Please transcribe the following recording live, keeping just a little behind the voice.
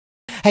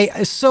Hey,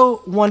 it's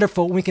so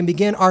wonderful we can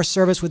begin our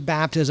service with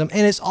baptism,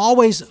 and it's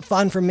always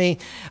fun for me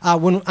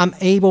when I'm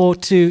able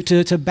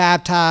to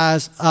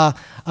baptize a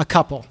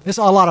couple. It's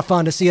a lot of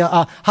fun to see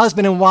a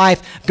husband and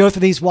wife go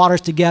through these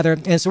waters together,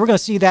 and so we're going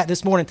to see that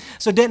this morning.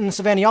 So Denton and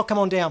Savannah, y'all come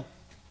on down.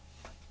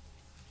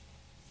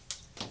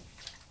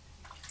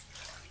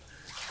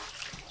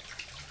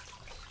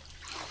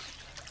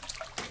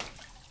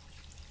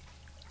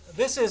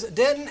 This is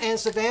Denton and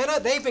Savannah.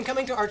 They've been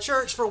coming to our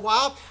church for a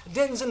while.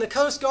 Denton's in the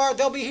Coast Guard.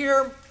 They'll be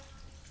here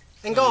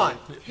and gone.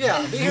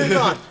 Yeah, be here and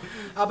gone.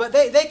 But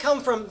they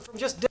come from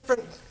just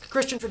different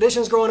Christian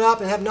traditions growing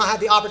up and have not had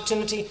the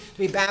opportunity to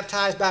be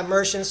baptized by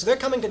immersion. So they're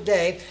coming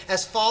today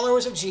as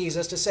followers of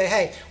Jesus to say,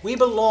 hey, we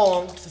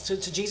belong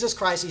to Jesus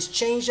Christ. He's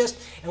changed us,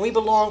 and we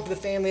belong to the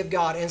family of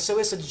God. And so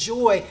it's a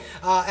joy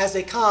as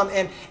they come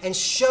and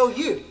show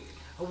you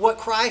what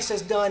Christ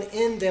has done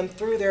in them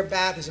through their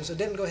baptism. So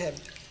Denton, go ahead.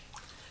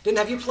 Denton,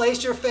 have you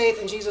placed your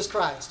faith in Jesus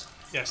Christ?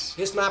 Yes.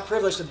 It's my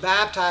privilege to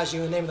baptize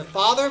you in the name of the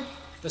Father,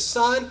 the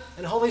Son,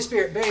 and the Holy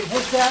Spirit, buried in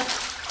His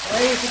death,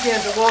 raised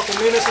again to walk in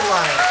newness of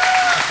life.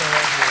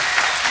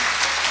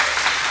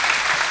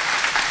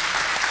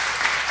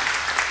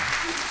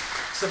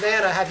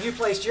 Savannah, have you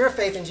placed your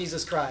faith in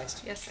Jesus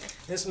Christ? Yes, sir.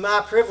 It's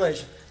my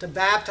privilege to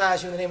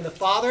baptize you in the name of the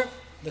Father,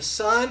 the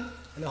Son,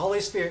 and the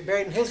Holy Spirit,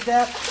 buried in His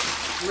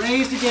death,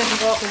 raised again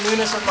to walk in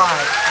newness of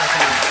life.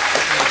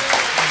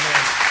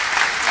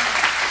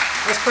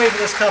 Let's pray for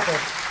this couple.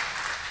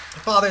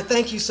 Father,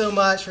 thank you so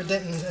much for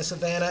Denton and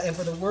Savannah and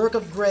for the work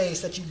of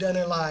grace that you've done in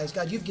their lives.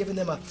 God, you've given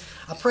them a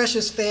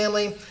precious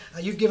family.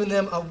 You've given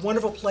them a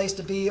wonderful place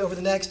to be over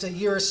the next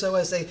year or so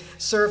as they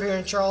serve here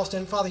in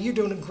Charleston. Father, you're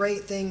doing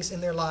great things in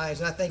their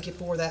lives, and I thank you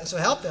for that. So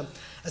help them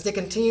as they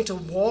continue to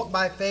walk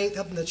by faith.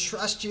 Help them to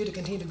trust you, to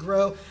continue to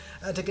grow,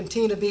 to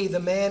continue to be the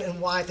man and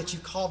wife that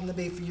you've called them to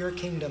be for your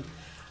kingdom.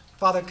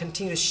 Father,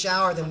 continue to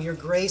shower them with your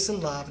grace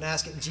and love, and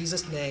ask it in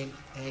Jesus' name.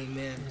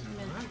 Amen.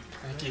 Amen.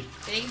 Thank you.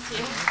 Thank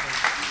you.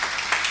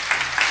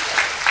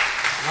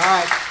 All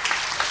right.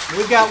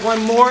 We've got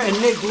one more, and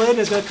Nick Glidden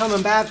is going to come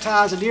and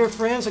baptize a dear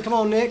friend. So come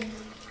on, Nick.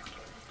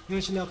 You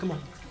and Chanel, come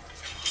on.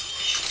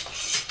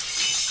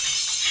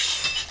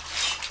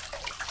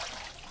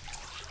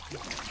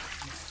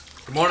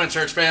 Good morning,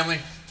 church family.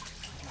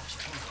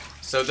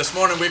 So this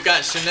morning we've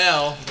got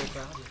Chanel.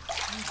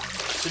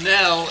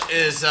 Chanel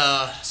is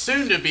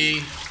soon to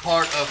be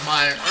part of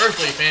my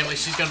earthly family.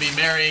 She's going to be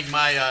marrying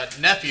my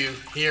nephew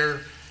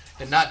here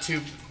in not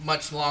too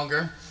much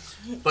longer.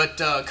 But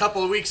a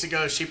couple of weeks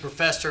ago, she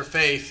professed her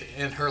faith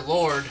in her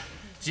Lord,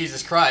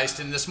 Jesus Christ.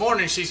 And this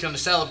morning, she's going to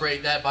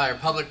celebrate that by her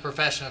public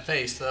profession of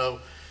faith. So,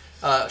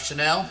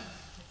 Chanel,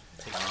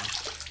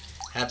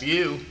 have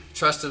you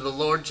trusted the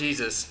Lord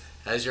Jesus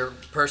as your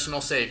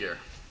personal Savior?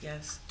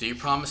 Yes. Do you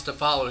promise to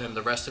follow Him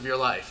the rest of your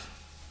life?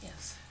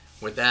 Yes.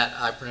 With that,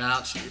 I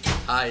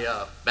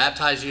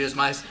baptize you as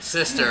my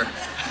sister.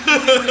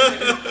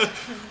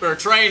 We're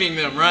training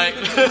them, right?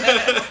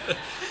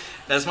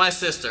 As my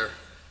sister,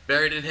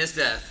 buried in His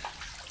death,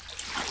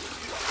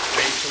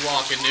 raised to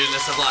walk in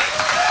newness of life.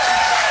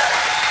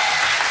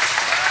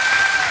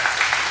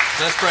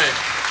 Let's pray.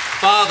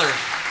 Father,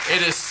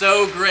 it is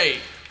so great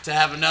to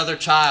have another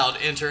child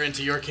enter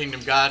into your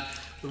kingdom, God.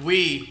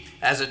 We,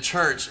 as a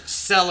church,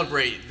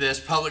 celebrate this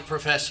public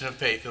profession of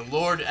faith. And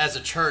Lord, as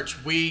a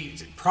church, we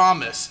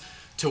promise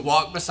to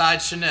walk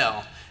beside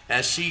Chanel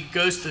as she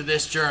goes through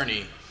this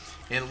journey.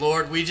 And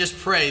Lord, we just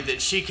pray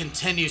that she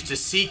continues to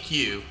seek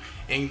you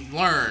and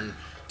learn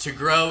to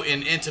grow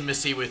in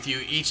intimacy with you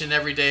each and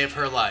every day of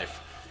her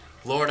life.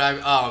 Lord, I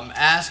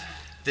ask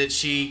that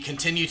she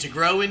continue to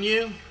grow in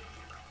you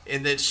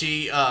and that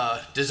she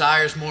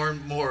desires more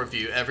and more of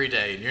you every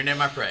day. In your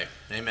name I pray.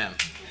 Amen.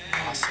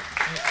 Awesome.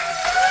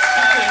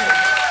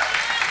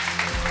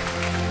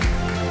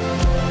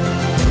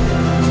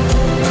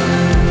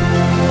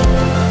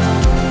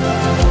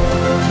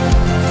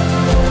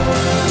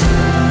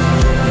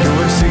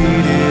 You're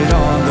seated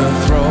on the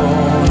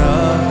throne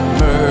of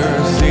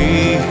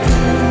mercy,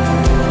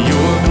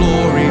 your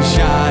glory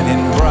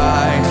shining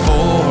bright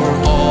for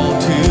all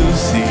to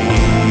see.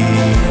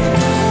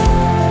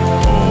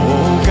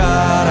 Oh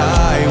God,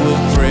 I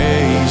will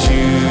praise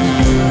you.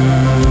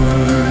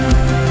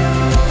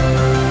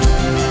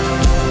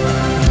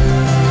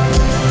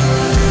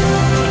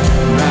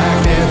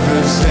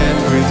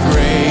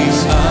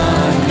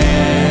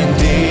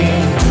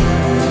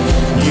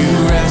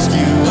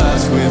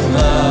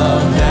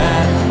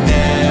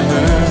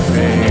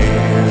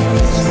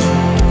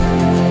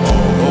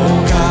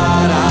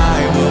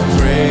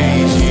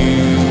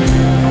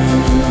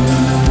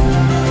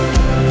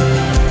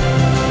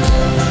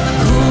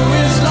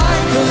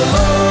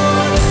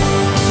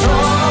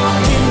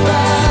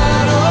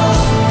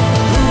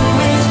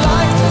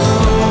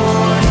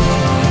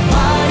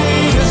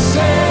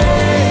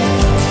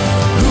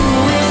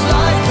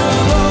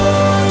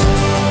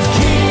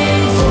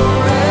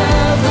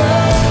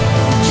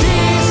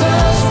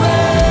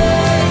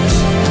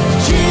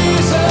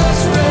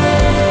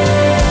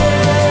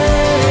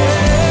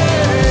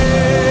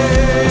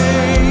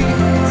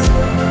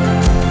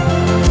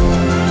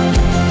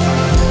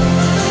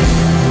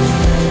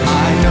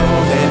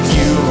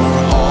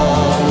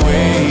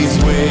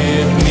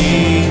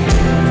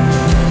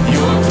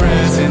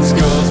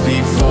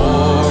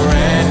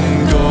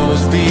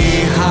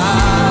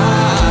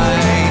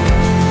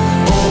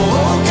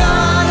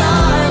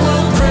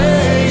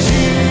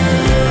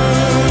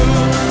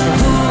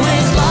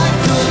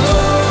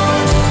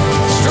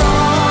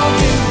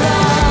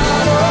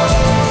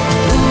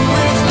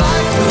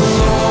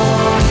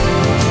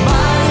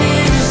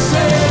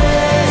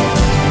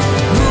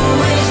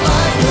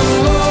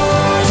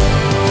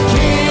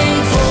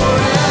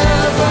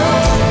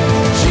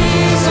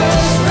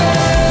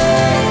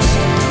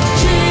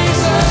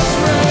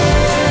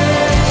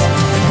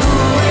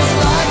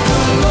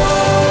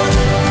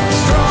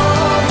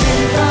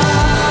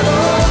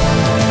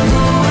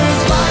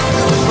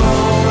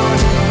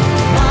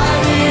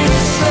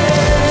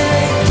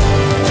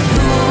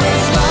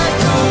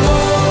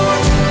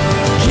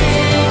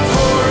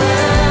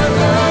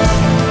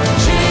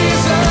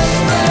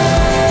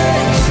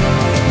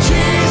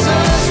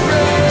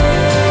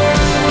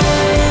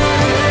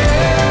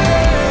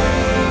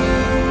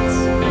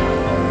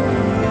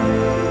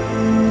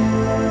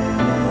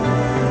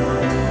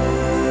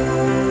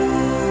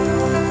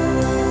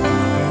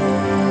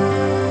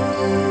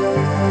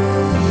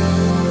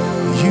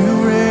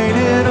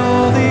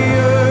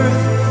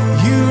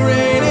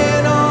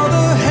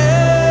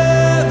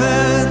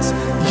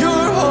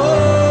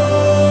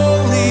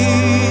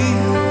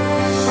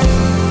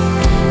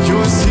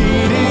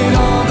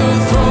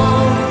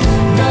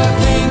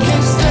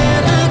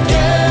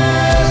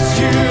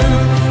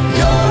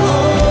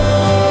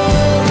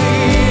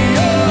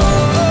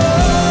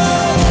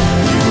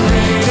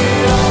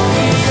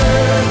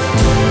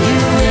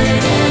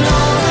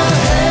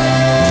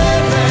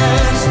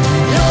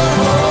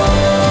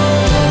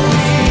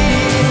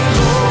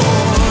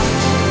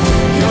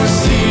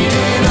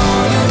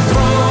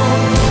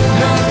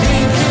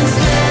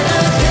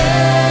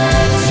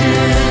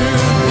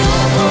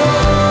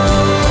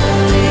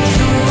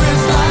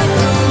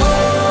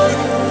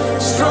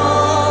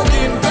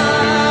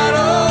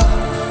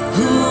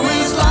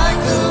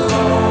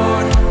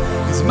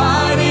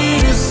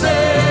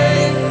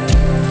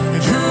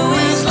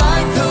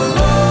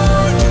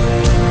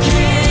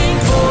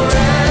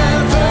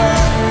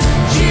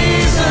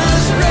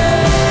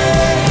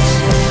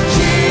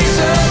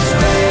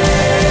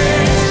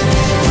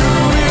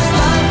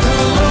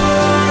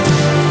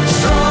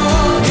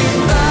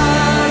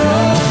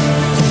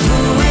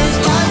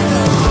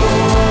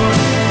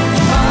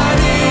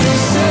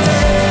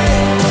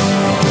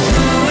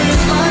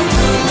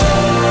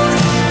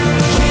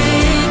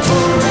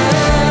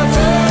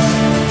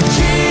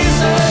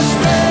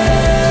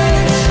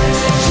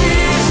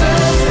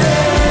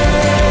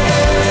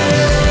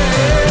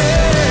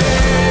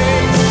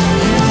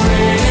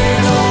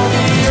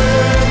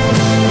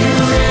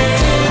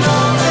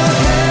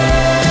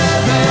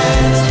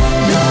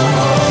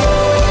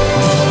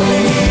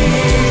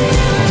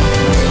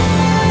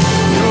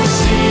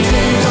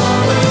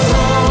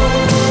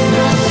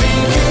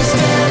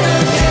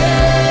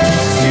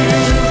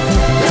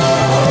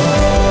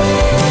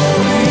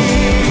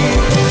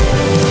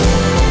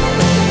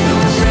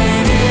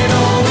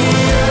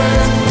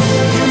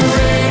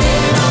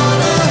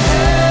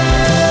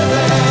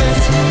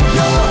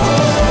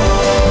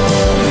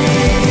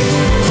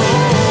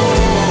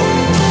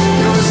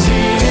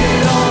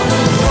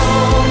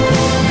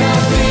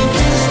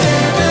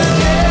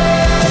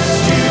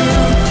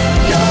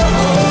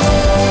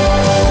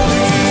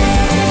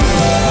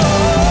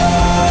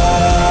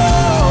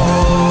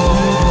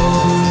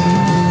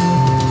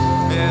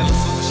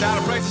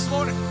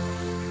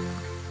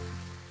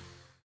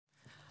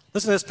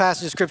 Listen to this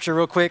passage of scripture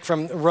real quick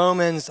from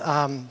Romans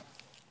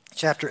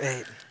chapter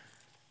 8.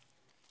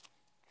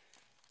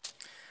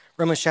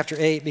 Romans chapter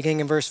 8, beginning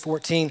in verse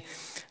 14.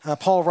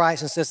 Paul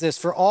writes and says this,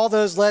 "For all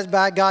those led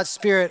by God's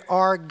Spirit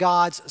are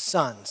God's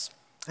sons."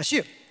 That's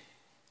you.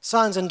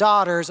 Sons and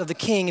daughters of the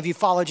King, if you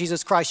follow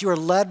Jesus Christ. You are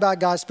led by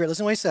God's Spirit.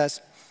 Listen to what he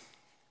says.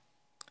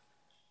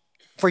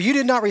 "For you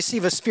did not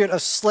receive a spirit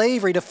of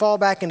slavery to fall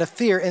back into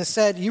fear.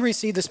 Instead, you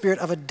received the spirit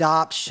of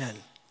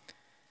adoption,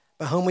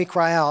 by whom we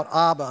cry out,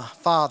 Abba,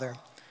 Father.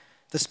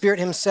 The Spirit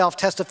himself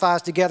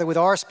testifies together with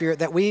our spirit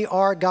that we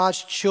are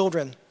God's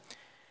children.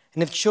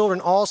 And if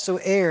children, also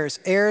heirs,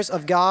 heirs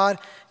of God,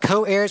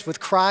 co-heirs with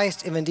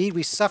Christ, if indeed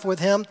we suffer with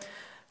him,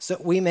 so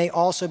we may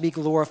also be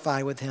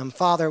glorified with him."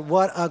 Father,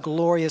 what a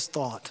glorious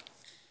thought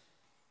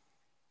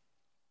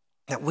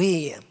that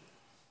we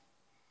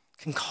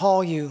can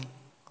call you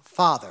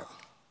Father.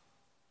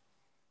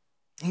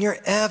 And you're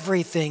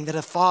everything that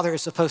a father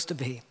is supposed to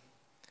be.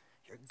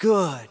 You're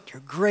good,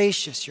 you're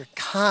gracious, you're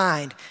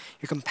kind,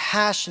 you're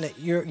compassionate,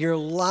 you're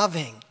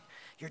loving,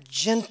 you're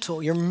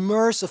gentle, you're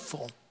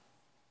merciful,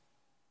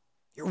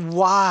 you're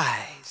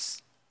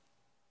wise.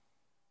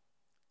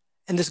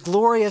 And this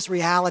glorious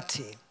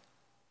reality,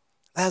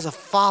 as a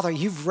father,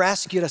 you've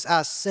rescued us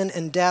out of sin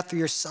and death through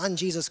your Son,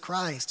 Jesus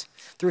Christ.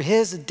 Through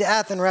his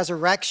death and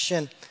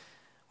resurrection,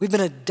 we've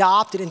been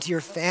adopted into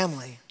your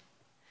family.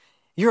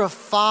 You're a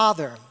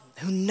father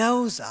who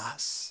knows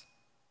us.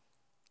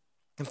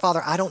 And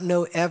Father, I don't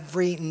know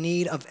every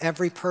need of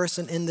every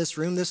person in this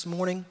room this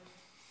morning.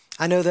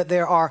 I know that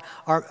there are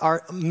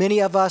many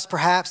of us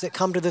perhaps that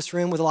come to this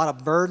room with a lot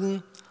of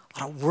burden, a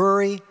lot of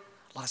worry,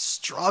 a lot of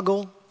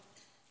struggle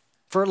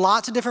for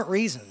lots of different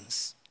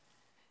reasons.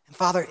 And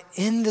Father,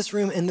 in this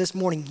room, in this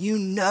morning, you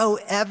know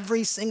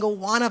every single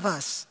one of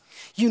us.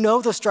 You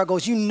know the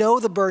struggles, you know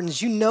the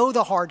burdens, you know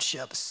the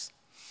hardships.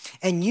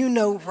 And you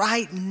know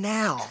right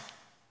now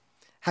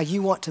how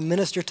you want to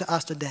minister to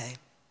us today,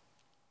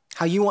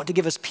 how you want to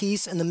give us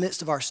peace in the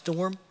midst of our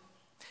storm.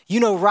 You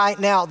know right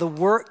now the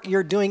work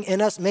you're doing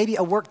in us, maybe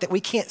a work that we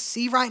can't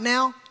see right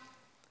now,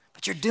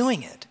 but you're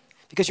doing it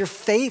because you're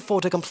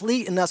faithful to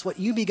complete in us what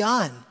you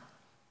begun.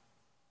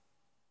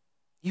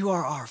 You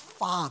are our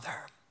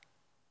Father.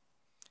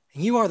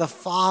 And you are the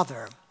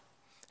Father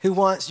who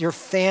wants your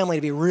family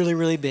to be really,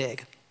 really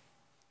big.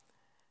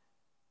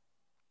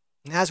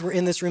 And as we're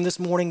in this room this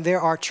morning,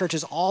 there are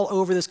churches all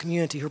over this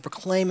community who are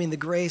proclaiming the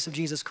grace of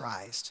Jesus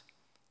Christ.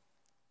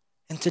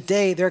 And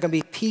today, there are going to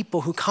be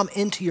people who come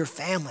into your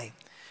family,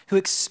 who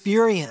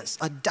experience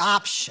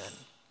adoption.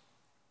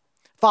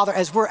 Father,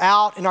 as we're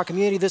out in our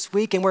community this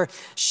week and we're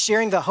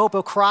sharing the hope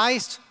of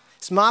Christ,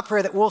 it's my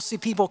prayer that we'll see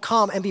people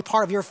come and be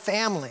part of your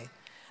family.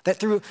 That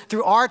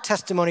through our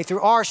testimony,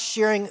 through our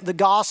sharing the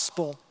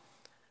gospel,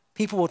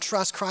 people will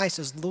trust Christ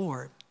as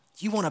Lord.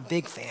 You want a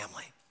big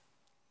family.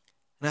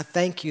 And I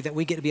thank you that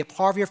we get to be a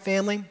part of your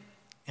family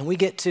and we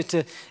get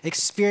to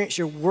experience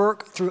your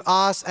work through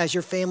us as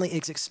your family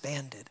is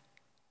expanded.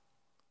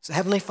 So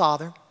Heavenly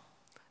Father,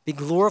 be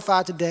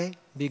glorified today,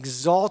 be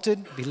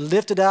exalted, be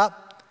lifted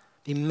up,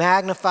 be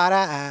magnified,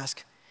 I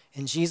ask.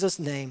 In Jesus'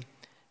 name,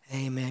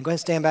 amen. Go ahead and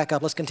stand back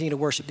up. Let's continue to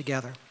worship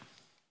together.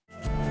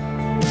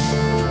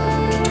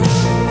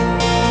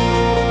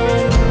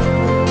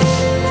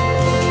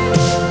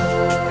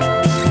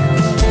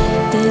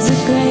 There's a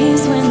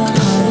grace when the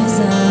heart is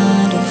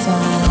under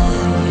fire.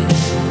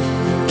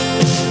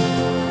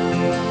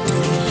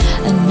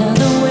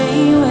 Another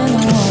way when the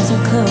walls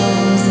are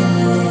closing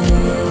in.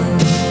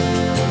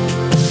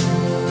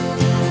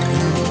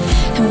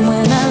 And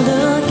when I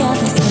look at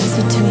the space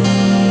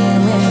between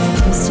where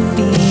I used to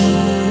be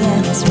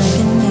and this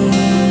reckoning,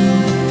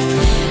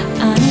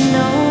 I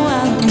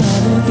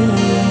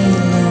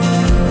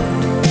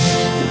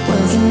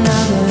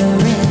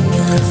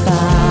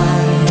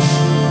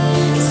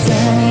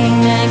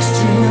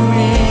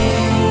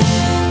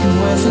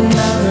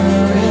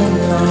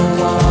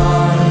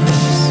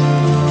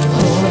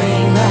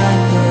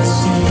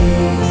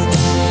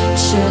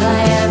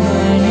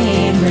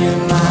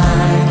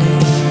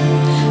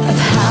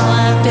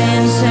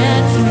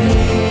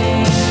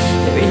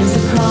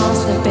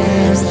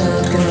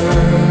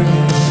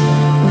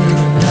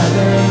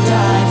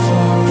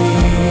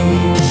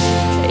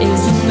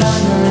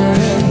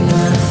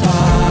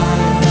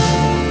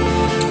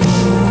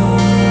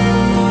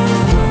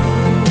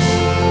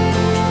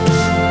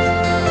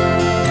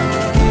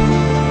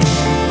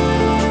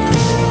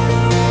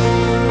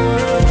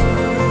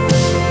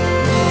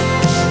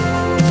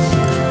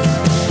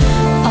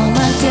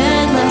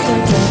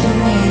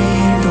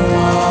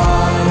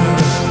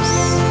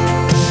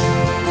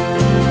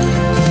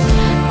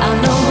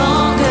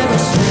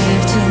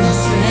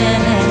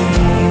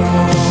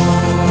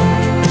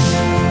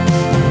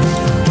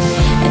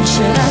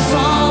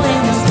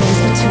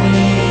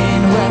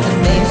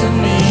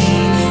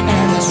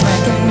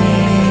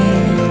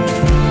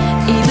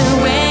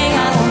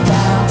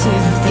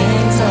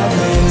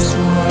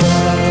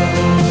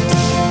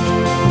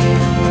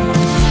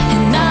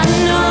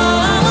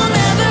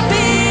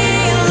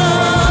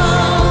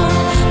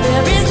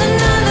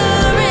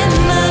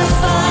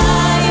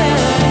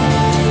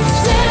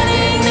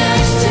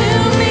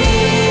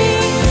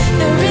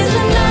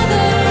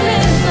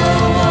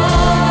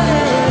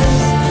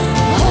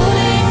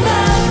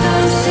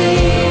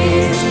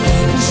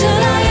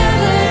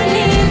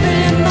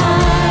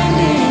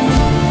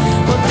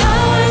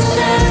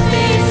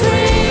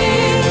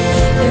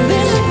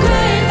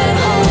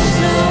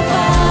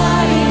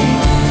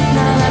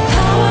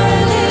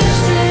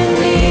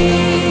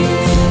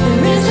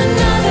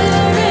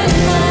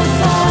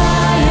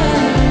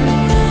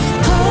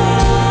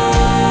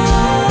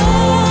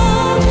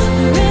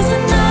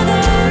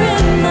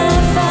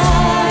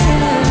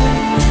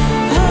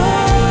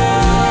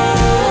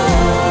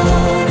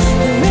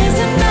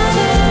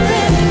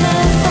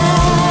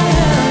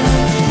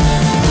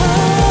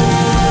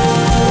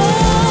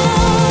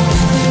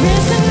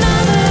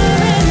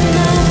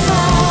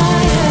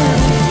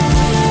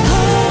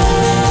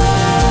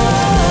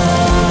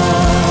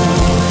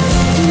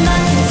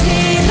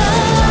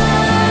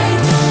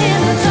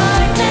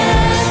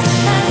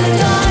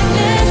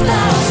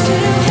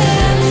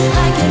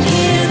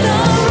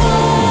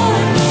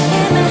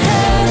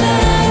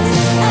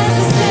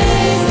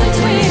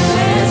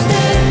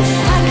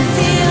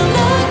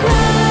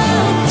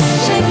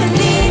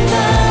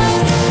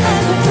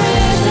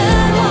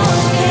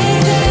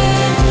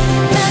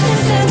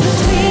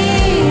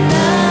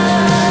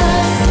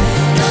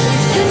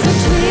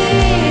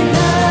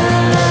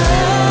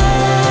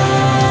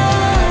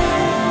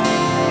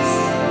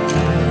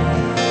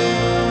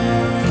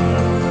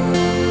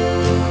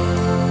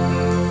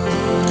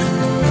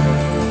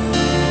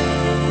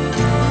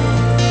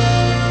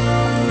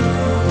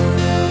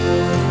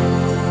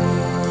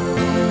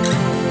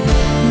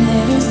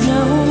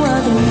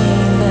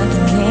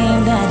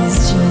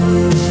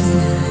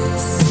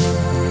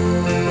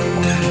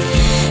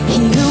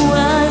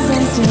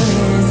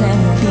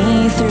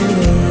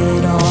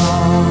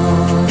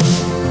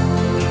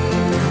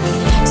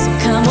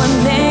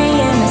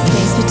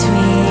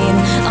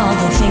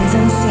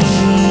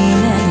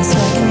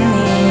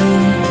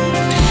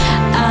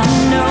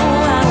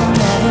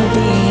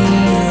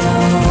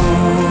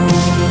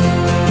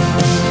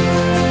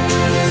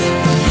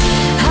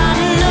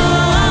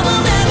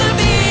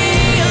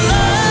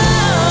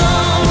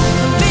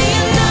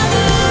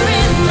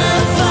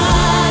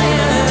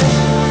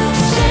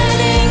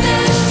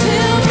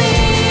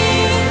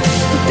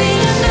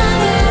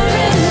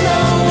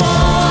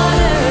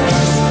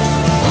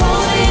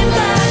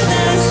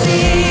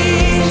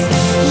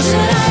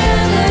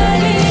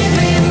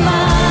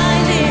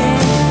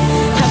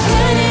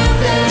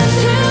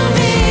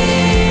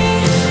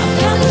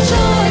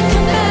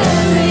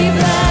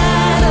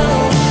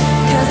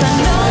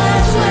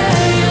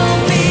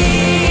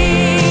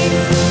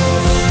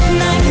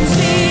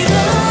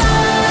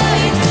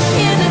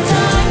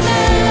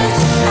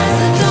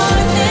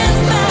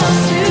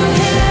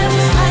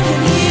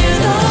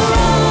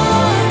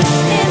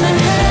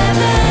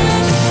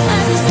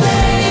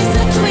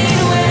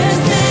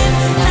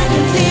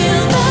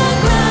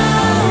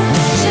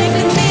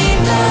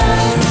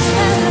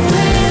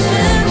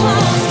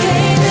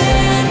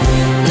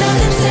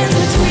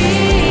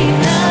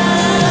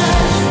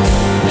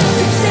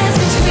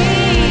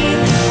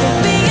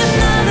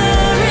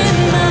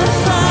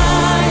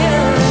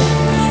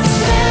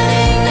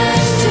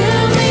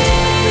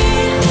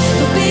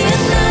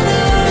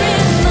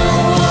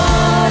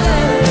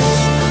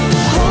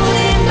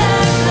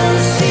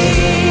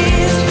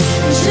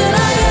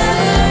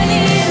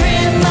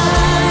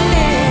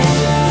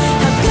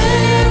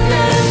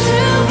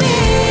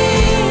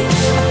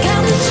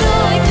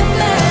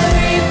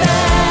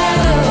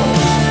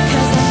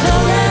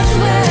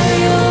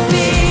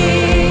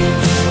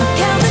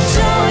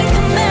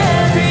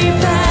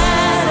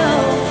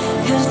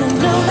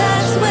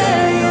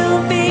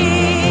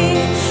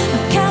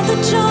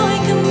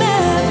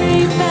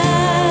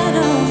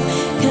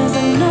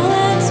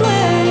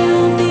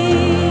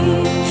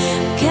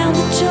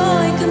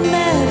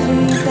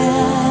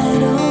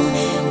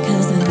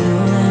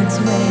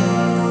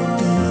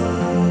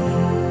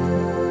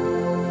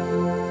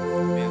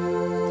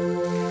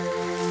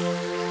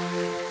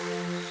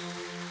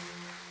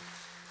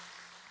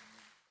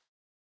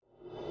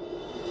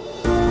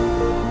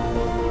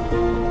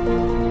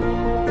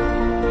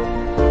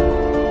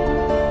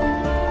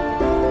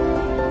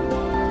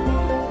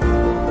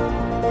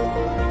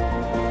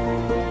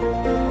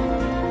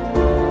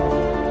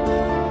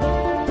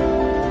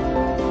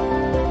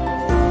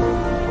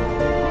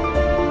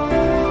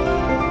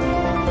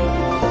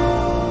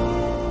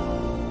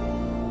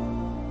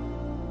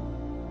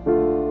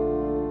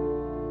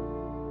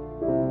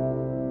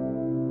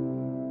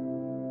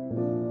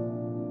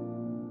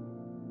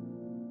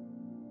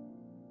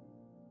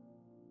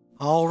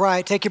All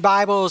right, take your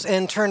Bibles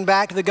and turn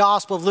back to the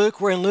Gospel of Luke.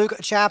 We're in Luke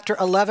chapter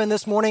 11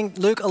 this morning,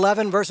 Luke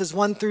 11 verses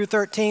 1 through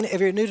 13. If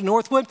you're new to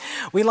Northwood,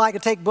 we like to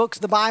take books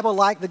of the Bible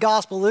like the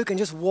Gospel of Luke and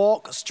just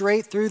walk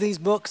straight through these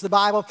books of the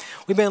Bible.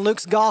 We've been in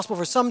Luke's Gospel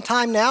for some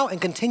time now and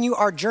continue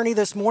our journey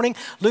this morning,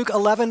 Luke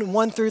 11,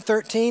 1 through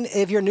 13.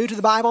 If you're new to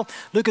the Bible,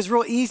 Luke is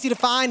real easy to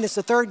find. It's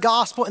the third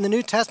Gospel in the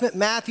New Testament,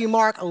 Matthew,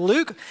 Mark,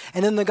 Luke,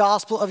 and then the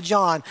Gospel of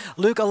John.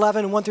 Luke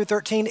 11, 1 through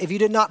 13. If you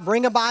did not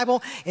bring a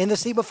Bible in the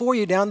seat before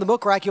you, down the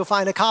book rack, you'll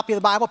find a copy of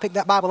the Bible. Pick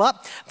that Bible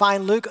up,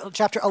 find Luke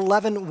chapter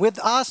 11 with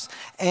us,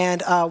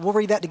 and we'll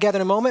read that together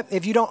in a moment.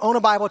 If you don't own a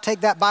Bible,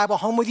 take that Bible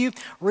home with you,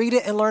 read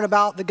it, and learn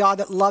about the God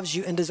that loves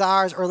you and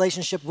desires a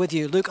relationship with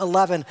you. Luke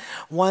 11,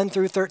 1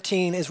 through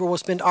 13 is where we'll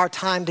spend our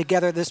time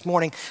together this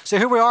morning. So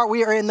here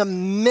we are in the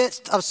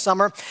midst of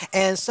summer,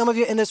 and some of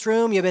you in this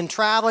room, you've been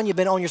traveling, you've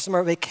been on your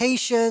summer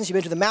vacations, you've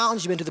been to the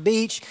mountains, you've been to the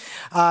beach,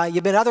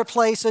 you've been other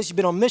places, you've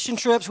been on mission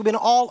trips, we've been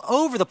all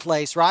over the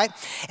place, right?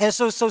 And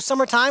so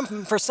summertime,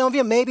 for some of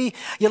you, maybe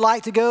you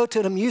like to go to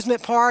an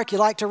amusement park, you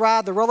like to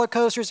ride the roller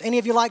coasters. Any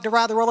of you like to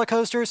ride the roller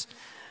coasters?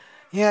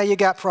 Yeah, you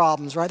got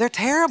problems, right? They're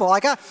terrible.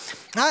 Like I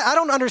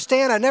don't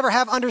understand. I never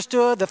have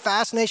understood the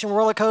fascination of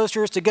roller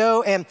coasters to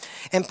go and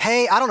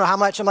pay. I don't know how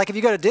much. I'm like, if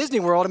you go to Disney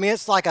World, I mean,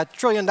 it's like $1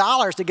 trillion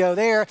to go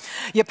there.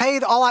 You pay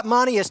all that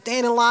money, you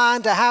stand in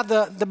line to have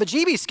the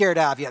bejeebies scared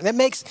out of you. And that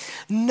makes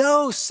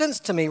no sense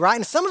to me, right?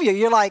 And some of you,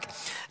 you're like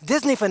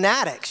Disney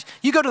fanatics.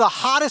 You go to the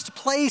hottest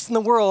place in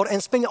the world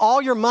and spend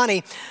all your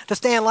money to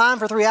stand in line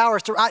for 3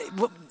 hours to ride.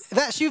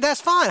 That's you, that's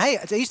fine. Hey,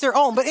 to each their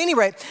own. But at any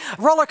rate,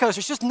 roller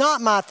coasters, just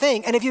not my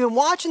thing. And if you've been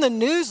watching the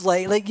news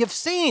lately, you've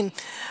seen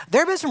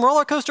there have been some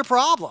roller coaster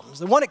problems.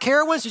 The one at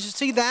Carowinds, did you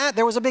see that?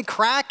 There was a big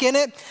crack in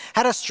it,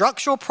 had a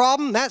structural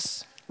problem.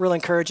 That's real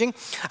encouraging.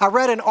 I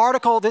read an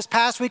article this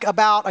past week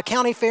about a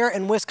county fair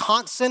in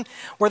Wisconsin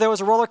where there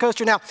was a roller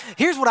coaster. Now,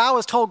 here's what I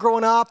was told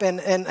growing up, and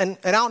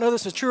I don't know if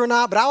this is true or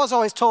not, but I was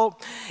always told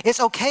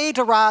it's okay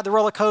to ride the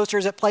roller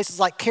coasters at places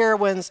like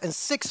Carowinds and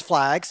Six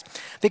Flags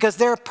because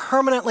they're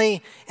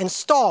permanently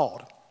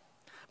installed.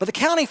 But the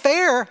county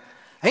fair,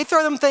 they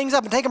throw them things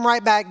up and take them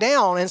right back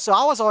down. And so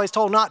I was always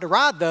told not to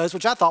ride those,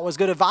 which I thought was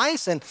good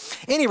advice. And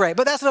anyway,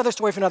 but that's another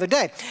story for another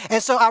day.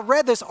 And so I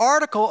read this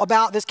article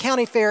about this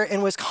county fair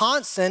in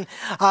Wisconsin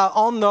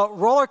on the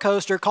roller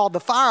coaster called the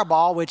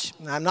Fireball, which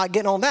I'm not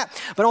getting on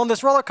that. But on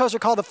this roller coaster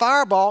called the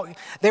Fireball,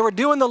 they were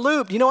doing the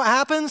loop. You know what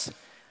happens?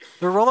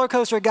 The roller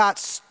coaster got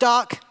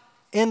stuck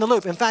in the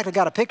loop. In fact, I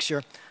got a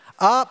picture.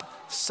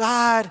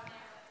 Upside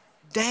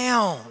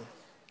down.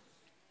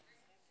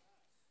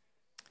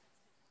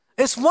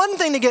 It's one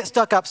thing to get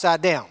stuck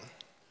upside down.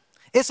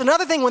 It's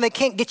another thing when they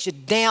can't get you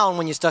down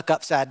when you're stuck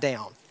upside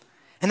down.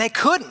 And they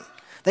couldn't.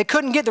 They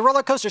couldn't get the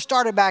roller coaster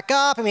started back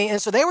up.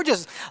 And so they were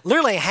just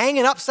literally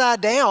hanging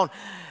upside down.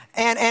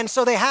 And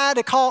so they had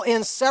to call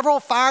in several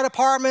fire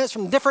departments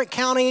from different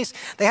counties.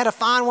 They had to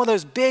find one of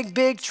those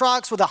big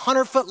trucks with a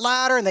 100-foot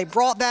ladder, and they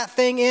brought that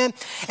thing in.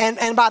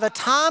 And by the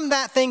time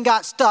that thing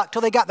got stuck,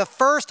 till they got the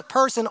first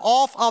person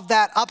off of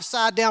that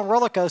upside down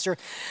roller coaster,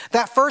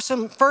 that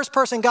first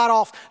person got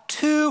off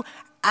 2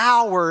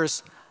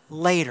 hours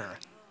later.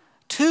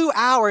 2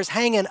 hours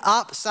hanging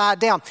upside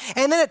down.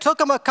 And then it took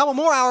them a couple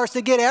more hours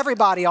to get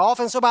everybody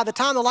off. And so by the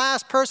time the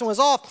last person was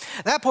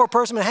off, that poor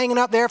person was hanging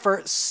up there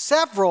for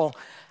several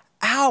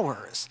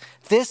hours.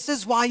 This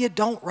is why you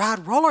don't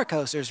ride roller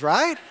coasters,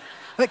 right?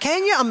 But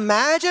can you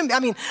imagine?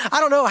 I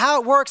don't know how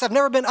it works. I've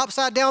never been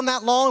upside down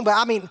that long, but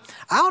I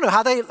don't know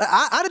how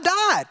I'd have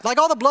died. Like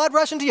all the blood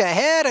rushing to your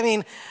head.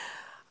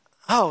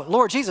 Oh,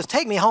 Lord Jesus,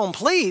 take me home,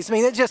 please.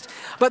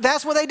 But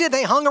that's what they did.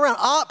 They hung around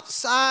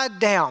upside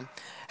down.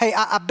 Hey,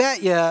 I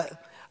bet you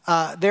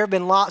there have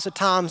been lots of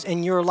times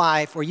in your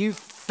life where you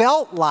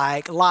felt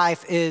like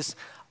life is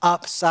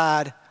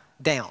upside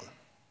down,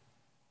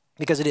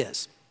 because it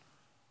is.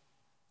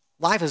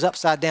 Life is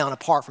upside down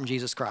apart from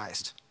Jesus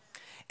Christ.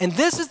 And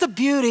this is the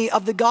beauty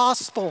of the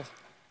gospel.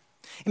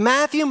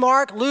 Matthew,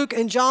 Mark, Luke,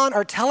 and John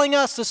are telling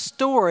us the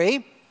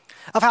story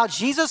of how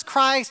Jesus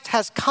Christ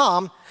has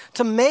come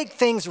to make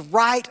things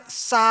right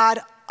side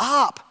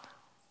up.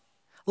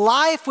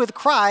 Life with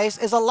Christ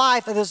is a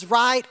life that is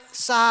right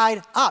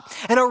side up.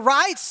 And a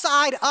right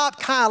side up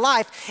kind of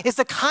life is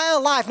the kind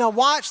of life, now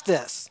watch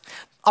this.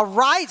 A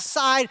right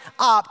side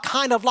up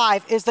kind of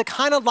life is the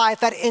kind of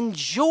life that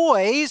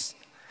enjoys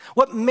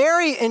what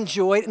Mary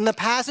enjoyed in the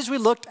passage we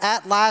looked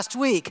at last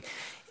week,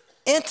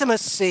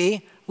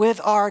 intimacy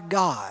with our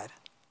God.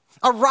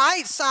 A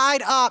right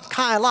side up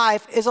kind of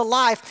life is a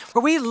life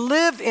where we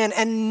live in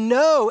and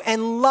know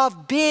and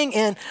love being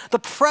in the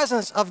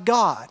presence of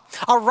God.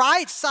 A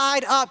right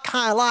side up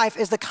kind of life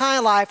is the kind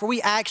of life where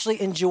we actually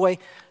enjoy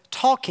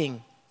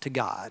talking to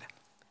God.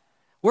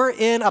 We're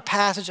in a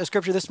passage of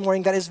scripture this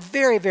morning that is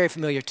very, very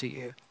familiar to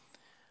you.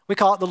 We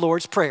call it the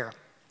Lord's Prayer.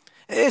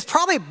 It's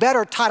probably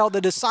better titled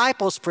the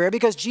Disciples' Prayer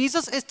because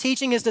Jesus is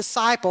teaching his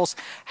disciples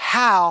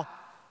how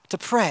to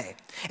pray.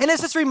 And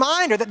it's this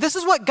reminder that this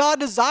is what God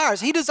desires.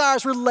 He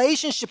desires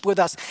relationship with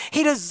us.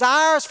 He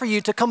desires for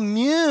you to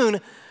commune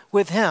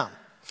with him.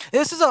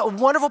 This is a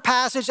wonderful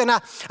passage, and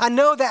I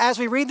know that as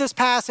we read this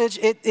passage,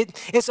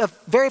 it's a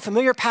very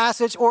familiar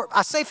passage, or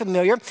I say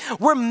familiar.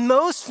 We're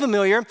most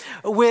familiar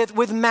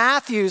with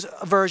Matthew's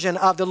version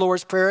of the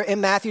Lord's Prayer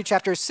in Matthew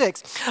chapter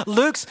 6.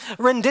 Luke's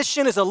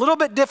rendition is a little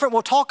bit different.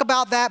 We'll talk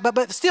about that,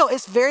 but still,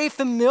 it's very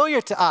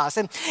familiar to us.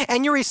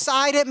 And you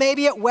recite it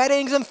maybe at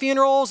weddings and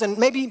funerals, and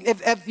maybe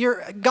if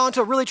you're gone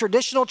to a really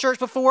traditional church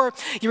before,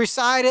 you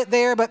recite it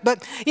there.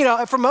 But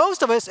for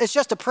most of us, it's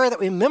just a prayer that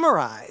we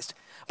memorized.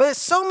 But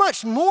it's so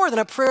much more than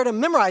a prayer to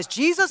memorize.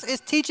 Jesus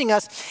is teaching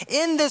us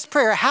in this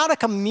prayer how to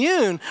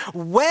commune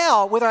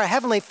well with our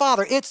Heavenly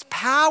Father. It's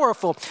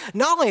powerful.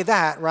 Not only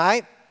that,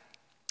 right?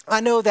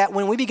 I know that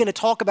when we begin to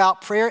talk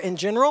about prayer in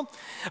general,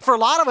 for a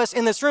lot of us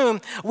in this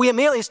room, we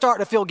immediately start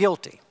to feel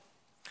guilty.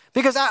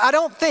 Because I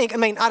don't think,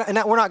 and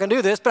we're not going to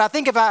do this, but I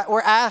think if I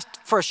were asked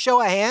for a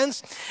show of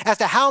hands as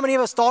to how many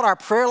of us thought our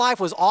prayer life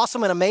was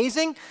awesome and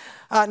amazing,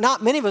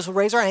 not many of us would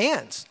raise our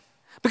hands.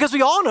 Because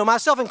we all know,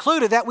 myself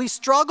included, that we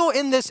struggle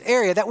in this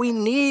area, that we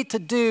need to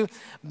do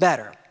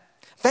better.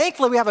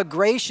 Thankfully, we have a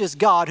gracious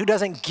God who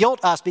doesn't guilt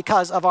us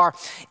because of our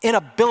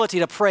inability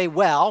to pray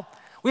well.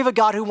 We have a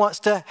God who wants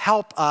to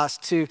help us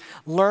to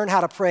learn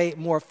how to pray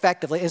more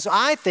effectively. And so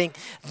I think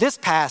this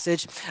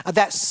passage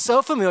that's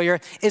so familiar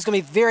is going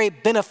to be very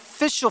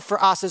beneficial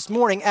for us this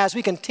morning as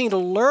we continue to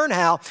learn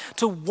how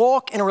to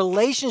walk in a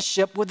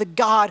relationship with the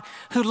God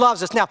who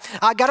loves us. Now,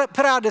 I got to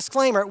put out a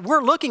disclaimer.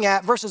 We're looking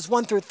at verses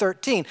 1 through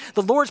 13.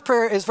 The Lord's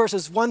Prayer is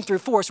verses 1 through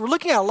 4. So we're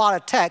looking at a lot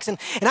of text. And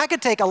I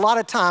could take a lot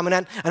of time,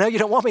 and I know you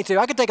don't want me to.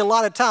 I could take a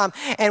lot of time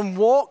and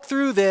walk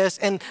through this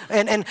and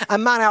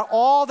mine out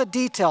all the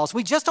details.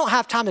 We just don't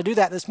have time to do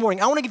that this morning.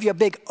 I want to give you a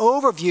big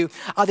overview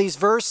of these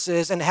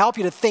verses and help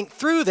you to think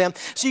through them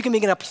so you can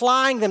begin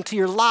applying them to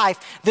your life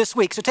this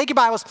week. So take your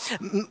Bibles,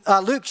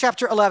 Luke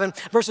chapter 11,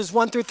 verses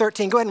 1 through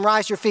 13. Go ahead and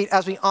rise to your feet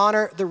as we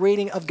honor the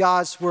reading of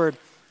God's word.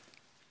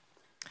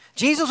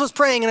 Jesus was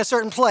praying in a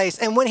certain place,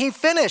 and when he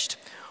finished,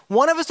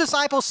 one of his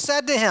disciples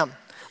said to him,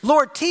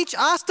 "Lord, teach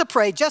us to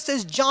pray, just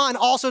as John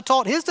also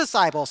taught his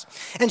disciples."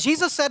 And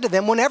Jesus said to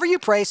them, "Whenever you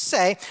pray,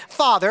 say,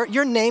 'Father,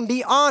 your name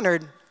be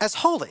honored as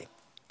holy.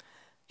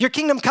 Your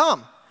kingdom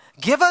come.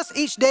 Give us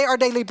each day our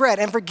daily bread,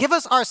 and forgive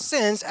us our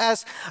sins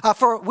as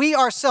for we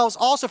ourselves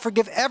also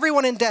forgive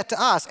everyone in debt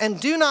to us, and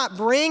do not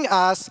bring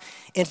us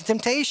into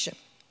temptation.'"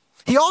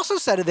 He also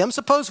said to them,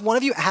 "Suppose one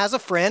of you has a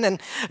friend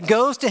and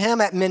goes to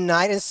him at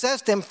midnight and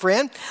says to him,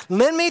 'Friend,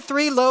 lend me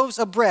 3 loaves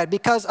of bread,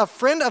 because a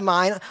friend of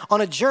mine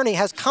on a journey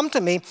has come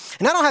to me,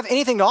 and I don't have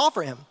anything to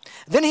offer him.'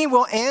 Then he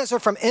will answer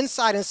from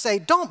inside and say,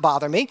 'Don't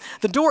bother me.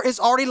 The door is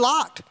already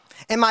locked,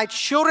 and my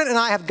children and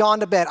I have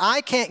gone to bed.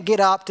 I can't get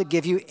up to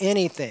give you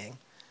anything.'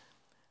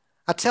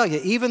 I tell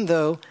you, even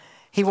though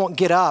he won't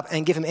get up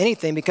and give him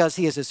anything because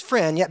he is his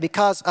friend, yet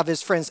because of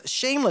his friend's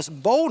shameless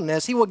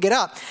boldness, he will get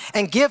up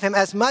and give him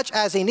as much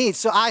as he needs.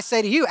 So I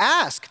say to you,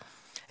 ask,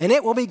 and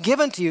it will be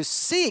given to you.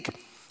 Seek,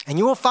 and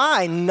you will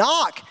find.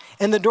 Knock,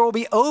 and the door will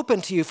be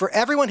open to you. For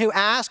everyone who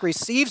asks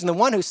receives, and the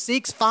one who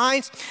seeks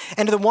finds,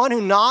 and to the one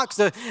who knocks,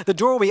 the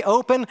door will be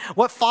open.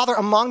 What father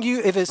among you,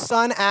 if his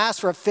son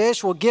asks for a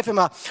fish, will give him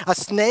a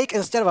snake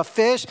instead of a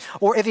fish?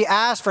 Or if he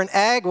asks for an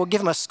egg, will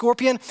give him a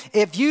scorpion?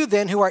 If you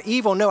then, who are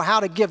evil, know how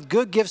to give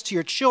good gifts to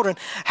your children,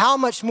 how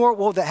much more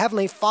will the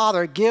Heavenly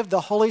Father give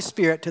the Holy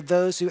Spirit to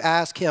those who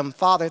ask him?"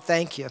 Father,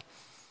 thank you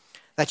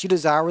that you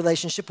desire a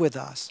relationship with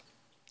us,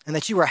 and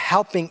that you are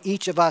helping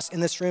each of us in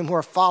this room who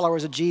are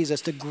followers of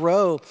Jesus to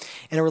grow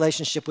in a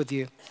relationship with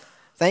you.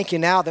 Thank you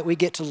now that we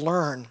get to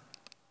learn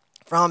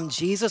from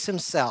Jesus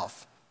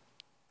himself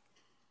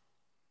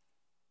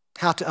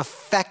how to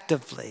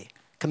effectively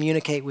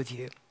communicate with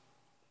you.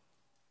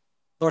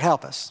 Lord,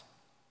 help us.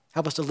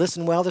 Help us to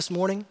listen well this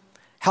morning.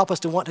 Help us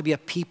to want to be a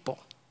people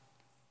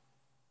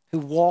who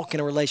walk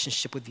in a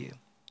relationship with you.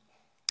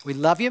 We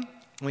love you,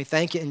 and we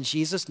thank you in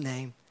Jesus'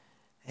 name.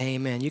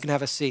 Amen. You can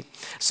have a seat.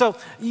 So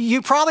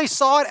you probably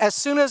saw it as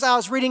soon as I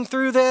was reading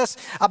through this,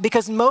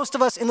 because most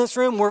of us in this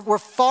room, we're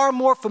far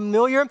more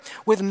familiar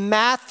with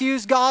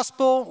Matthew's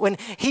gospel when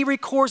he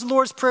records the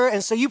Lord's Prayer.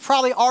 And so you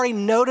probably already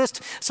noticed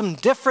some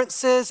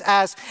differences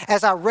as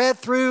I read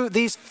through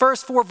these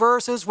first 4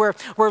 verses where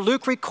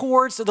Luke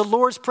records the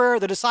Lord's Prayer,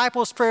 the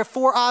disciples' prayer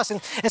for us.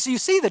 And so you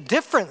see the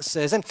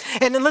differences. And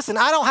then listen,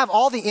 I don't have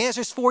all the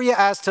answers for you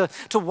as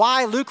to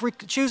why Luke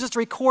chooses to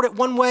record it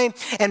one way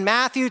and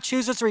Matthew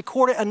chooses to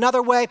record it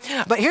another way.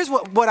 But here's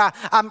what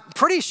I'm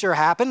pretty sure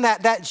happened,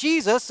 that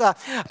Jesus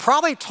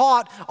probably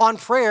taught on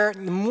prayer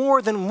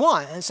more than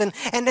once. And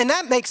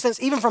that makes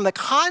sense even from the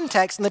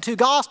context in the 2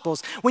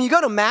 Gospels. When you go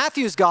to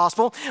Matthew's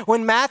Gospel,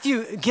 when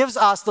Matthew gives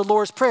us the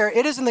Lord's Prayer,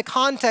 it is in the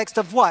context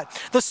of what?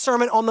 The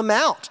Sermon on the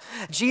Mount.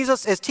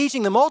 Jesus is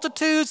teaching the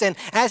multitudes, and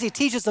as he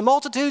teaches the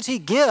multitudes, he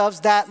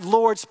gives that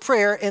Lord's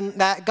Prayer in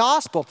that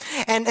Gospel.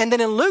 And then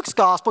in Luke's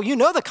Gospel, you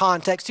know the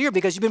context here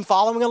because you've been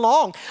following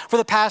along for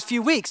the past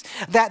few weeks,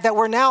 that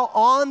we're now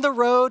on the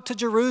road to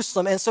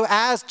Jerusalem. And so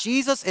as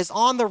Jesus is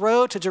on the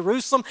road to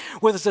Jerusalem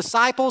with his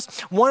disciples,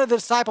 one of the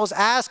disciples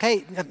asked,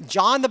 hey,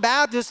 John the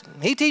Baptist,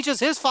 he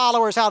teaches his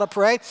followers how to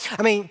pray.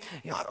 I mean,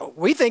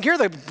 we think you're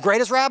the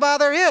greatest rabbi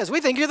there is.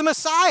 We think you're the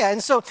Messiah.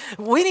 And so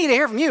we need to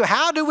hear from you.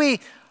 How do we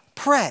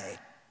pray?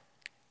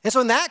 And so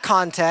in that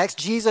context,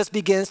 Jesus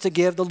begins to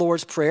give the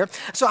Lord's Prayer.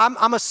 So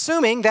I'm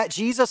assuming that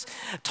Jesus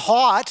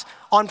taught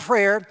on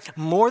prayer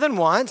more than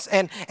once,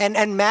 and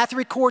Matthew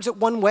records it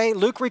one way,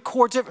 Luke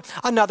records it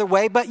another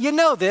way, but you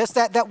know this,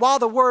 that while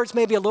the words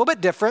may be a little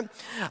bit different,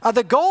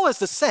 the goal is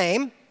the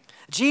same.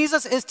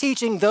 Jesus is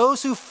teaching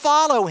those who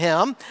follow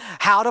him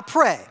how to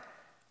pray.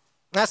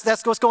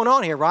 That's what's going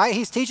on here, right?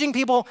 He's teaching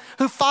people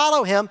who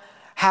follow him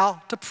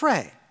how to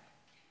pray.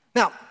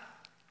 Now,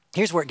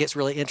 here's where it gets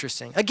really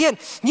interesting. Again,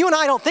 you and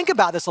I don't think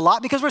about this a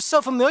lot because we're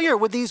so familiar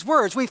with these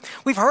words.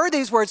 We've heard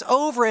these words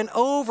over and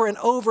over and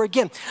over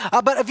again.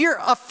 But if you're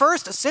a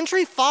first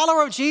century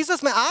follower of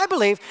Jesus, man, I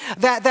believe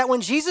that when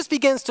Jesus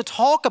begins to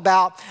talk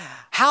about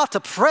how to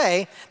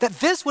pray, that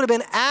this would have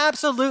been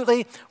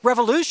absolutely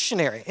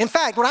revolutionary. In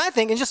fact, what I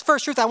think, and just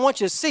first truth I want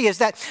you to see, is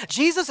that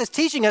Jesus is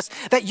teaching us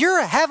that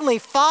your heavenly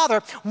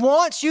Father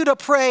wants you to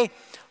pray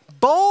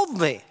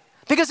boldly.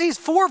 Because these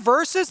 4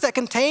 verses that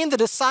contain the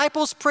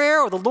disciples'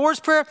 prayer or the Lord's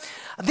Prayer,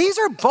 these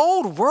are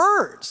bold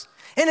words.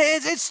 And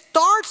it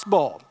starts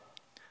bold.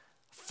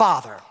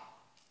 Father.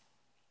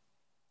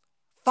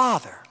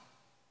 Father.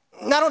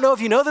 And I don't know if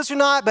you know this or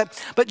not,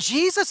 but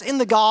Jesus in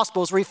the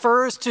Gospels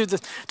refers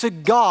to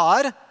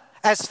God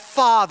as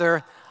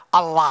Father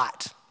a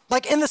lot.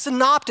 Like in the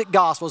Synoptic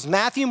Gospels,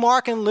 Matthew,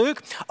 Mark, and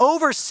Luke,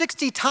 over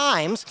 60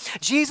 times,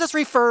 Jesus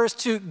refers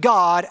to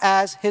God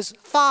as his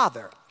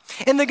Father.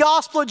 In the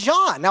Gospel of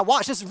John, now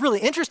watch, this is really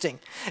interesting.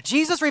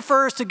 Jesus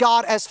refers to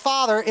God as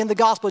Father in the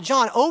Gospel of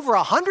John over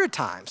 100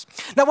 times.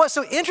 Now what's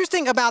so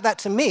interesting about that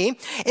to me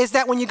is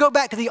that when you go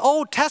back to the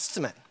Old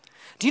Testament,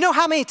 do you know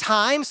how many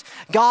times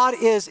God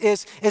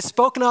is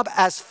spoken of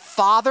as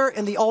Father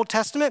in the Old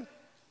Testament?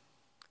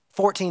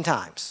 14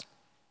 times.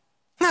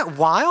 Isn't that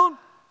wild?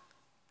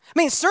 I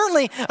mean,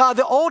 certainly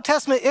the Old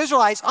Testament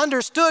Israelites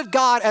understood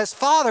God as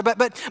Father,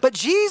 but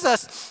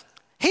Jesus,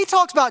 he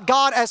talks about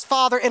God as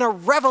Father in a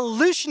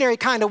revolutionary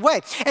kind of way.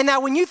 And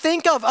now when you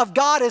think of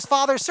God as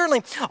Father,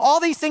 certainly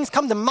all these things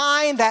come to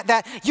mind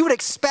that you would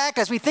expect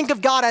as we think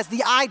of God as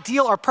the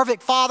ideal or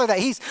perfect Father, that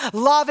he's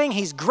loving,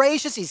 he's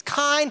gracious, he's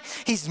kind,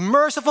 he's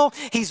merciful,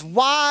 he's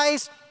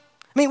wise.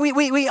 I mean,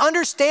 we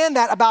understand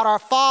that about our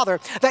Father,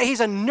 that he's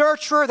a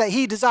nurturer, that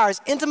he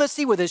desires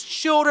intimacy with his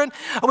children.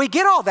 We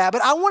get all that,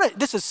 but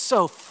this is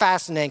so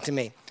fascinating to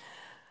me.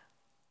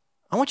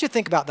 I want you to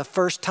think about the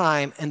first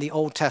time in the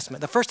Old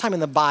Testament, the first time in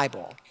the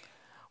Bible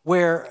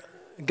where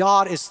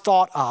God is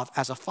thought of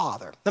as a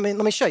father. Let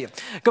me show you.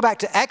 Go back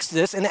to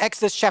Exodus, in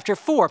Exodus chapter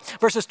 4,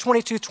 verses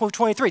 22 to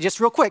 23. Just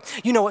real quick,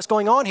 you know what's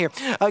going on here.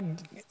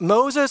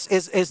 Moses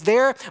is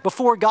there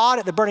before God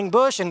at the burning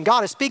bush, and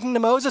God is speaking to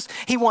Moses.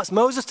 He wants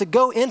Moses to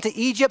go into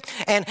Egypt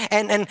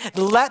and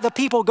let the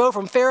people go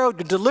from Pharaoh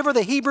to deliver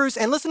the Hebrews.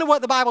 And listen to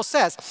what the Bible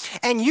says.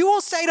 And you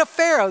will say to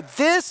Pharaoh,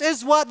 this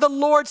is what the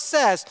Lord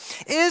says.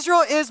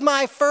 Israel is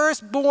my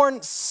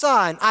firstborn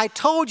son. I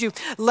told you,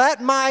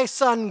 let my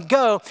son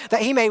go,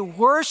 that he may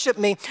worship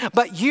me,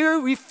 but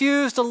you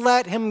refuse to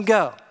let him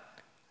go.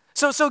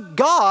 So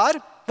God,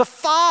 the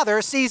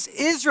Father, sees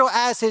Israel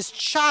as his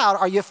child.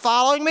 Are you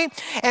following me?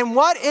 And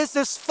what is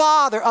this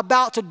Father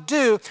about to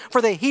do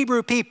for the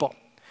Hebrew people?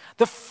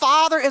 The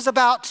Father is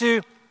about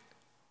to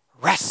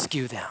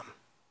rescue them.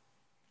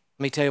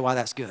 Let me tell you why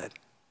that's good.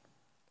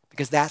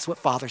 Because that's what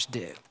fathers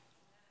do.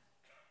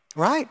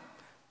 Right?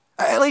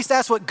 At least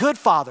that's what good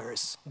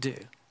fathers do.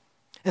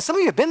 And some of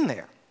you have been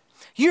there.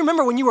 You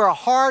remember when you were a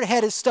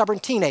hard-headed, stubborn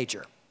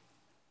teenager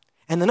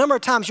and the number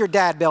of times your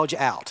dad bailed you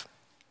out.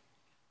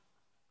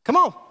 Come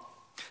on.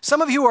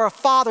 Some of you are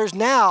fathers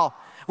now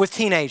with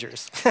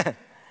teenagers.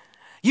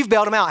 You've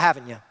bailed them out,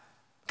 haven't you?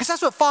 Because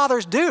that's what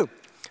fathers do.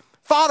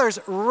 Fathers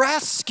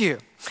rescue.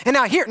 And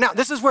now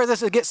this is where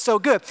this gets so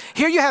good.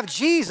 Here you have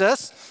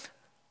Jesus.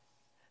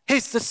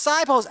 His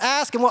disciples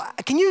ask him, well,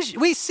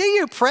 we see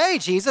you pray,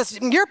 Jesus.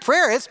 Your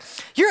prayer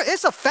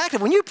it's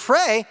effective. When you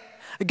pray,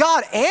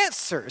 God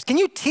answers. Can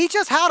you teach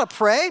us how to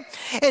pray?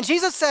 And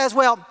Jesus says,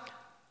 well,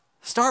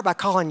 start by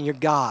calling your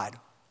God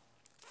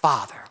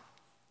Father,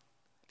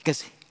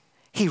 because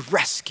he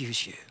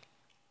rescues you.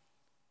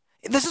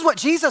 This is what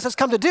Jesus has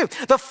come to do.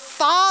 The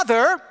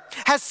Father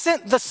has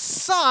sent the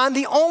Son,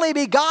 the only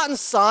begotten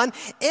Son,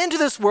 into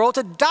this world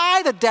to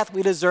die the death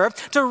we deserve,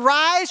 to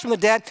rise from the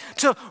dead,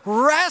 to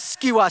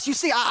rescue us. You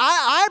see,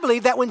 I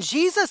believe that when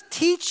Jesus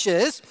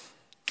teaches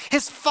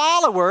his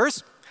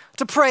followers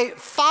to pray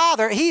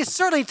Father, he is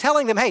certainly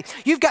telling them, hey,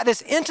 you've got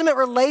this intimate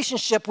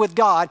relationship with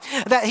God,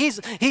 that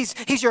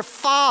he's your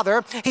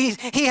Father,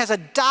 he has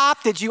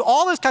adopted you,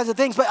 all those kinds of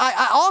things. But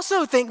I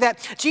also think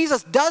that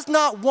Jesus does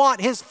not want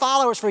his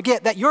followers to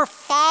forget that your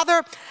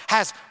Father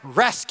has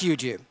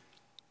rescued you.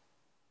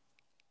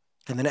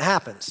 And then it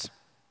happens.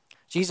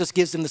 Jesus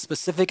gives them the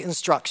specific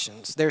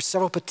instructions. There's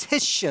several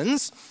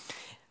petitions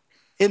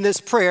in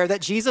this prayer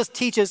that Jesus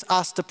teaches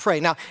us to pray.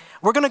 Now,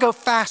 we're going to go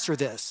faster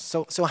this,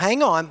 so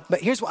hang on, but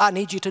here's what I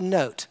need you to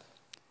note.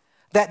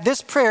 That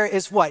this prayer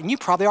is what? And you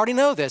probably already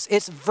know this.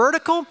 It's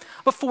vertical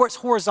before it's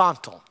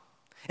horizontal.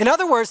 In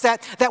other words,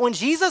 that when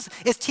Jesus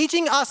is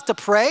teaching us to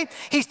pray,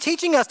 he's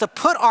teaching us to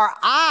put our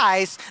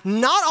eyes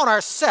not on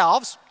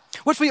ourselves,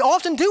 which we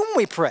often do when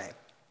we pray.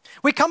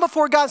 We come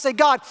before God and say,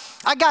 God,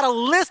 I got a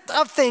list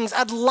of things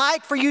I'd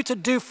like for you to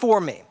do for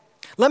me.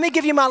 Let me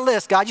give you my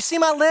list, God. You see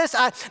my list?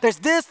 There's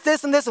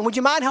this, and this, and would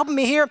you mind helping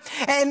me here?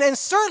 And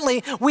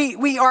certainly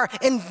we are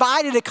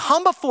invited to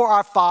come before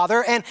our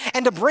Father and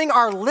to bring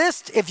our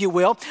list, if you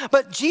will.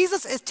 But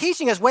Jesus is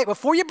teaching us, wait,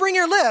 before you bring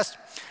your list,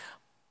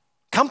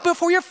 come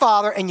before your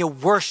Father and you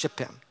worship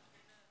him.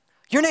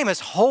 Your name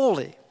is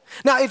holy.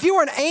 Now, if you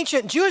were an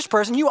ancient Jewish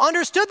person, you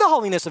understood the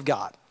holiness of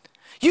God.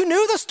 You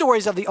knew the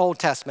stories of the Old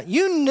Testament.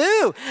 You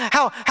knew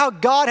how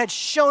God had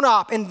shown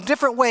up in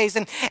different ways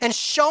and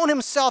shown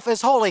himself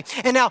as holy.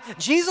 And now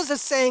Jesus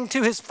is saying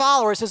to his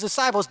followers, his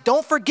disciples,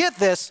 don't forget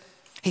this,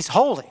 he's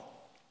holy.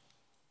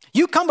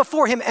 You come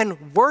before him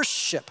and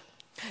worship.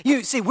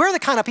 You see, we're the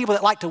kind of people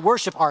that like to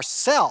worship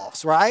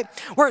ourselves, right?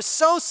 We're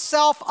so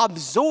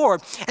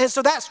self-absorbed. And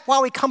so that's why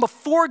we come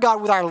before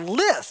God with our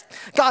list.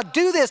 God,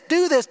 do this,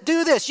 do this,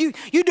 do this. You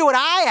do what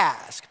I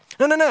ask.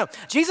 No.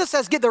 Jesus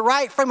says get the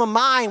right frame of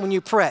mind when you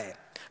pray.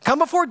 Come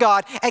before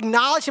God,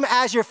 acknowledge him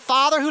as your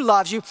Father who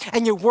loves you,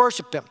 and you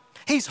worship him.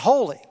 He's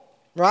holy,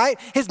 right?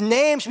 His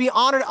name should be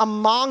honored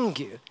among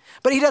you.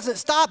 But he doesn't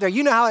stop there.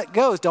 You know how it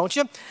goes, don't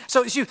you?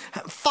 So it's you,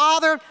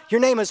 Father,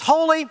 your name is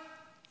holy.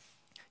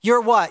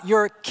 Your what?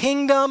 Your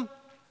kingdom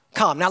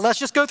come. Now let's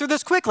just go through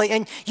this quickly,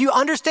 and you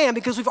understand,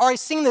 because we've already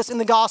seen this in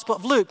the Gospel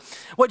of Luke,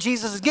 what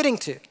Jesus is getting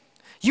to.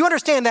 You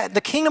understand that the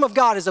kingdom of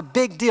God is a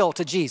big deal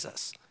to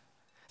Jesus.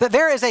 That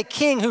there is a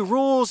king who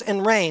rules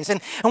and reigns.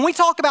 And when we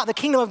talk about the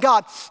kingdom of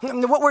God,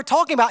 what we're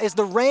talking about is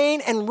the reign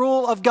and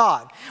rule of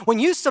God. When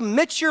you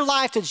submit your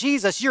life to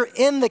Jesus, you're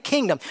in the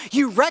kingdom.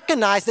 You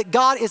recognize that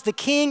God is the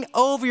king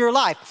over your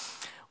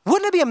life.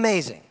 Wouldn't it be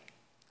amazing?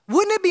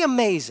 Wouldn't it be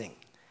amazing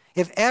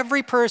if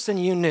every person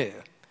you knew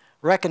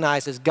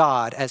recognizes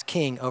God as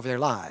king over their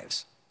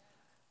lives?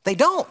 They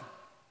don't.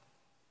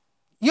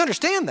 You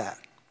understand that?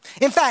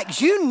 In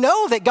fact, you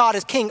know that God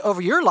is king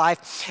over your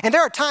life, and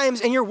there are times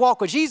in your walk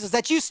with Jesus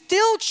that you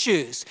still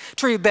choose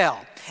to rebel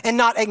and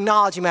not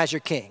acknowledge him as your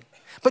king.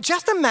 But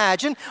just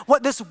imagine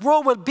what this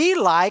world would be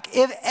like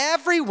if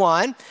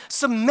everyone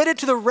submitted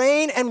to the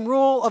reign and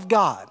rule of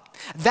God.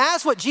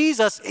 That's what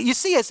Jesus, you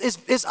see,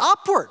 is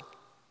upward.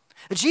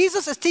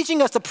 Jesus is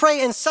teaching us to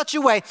pray in such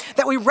a way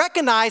that we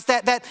recognize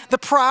that the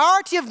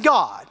priority of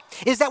God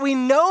is that we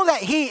know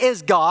that he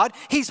is God,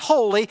 he's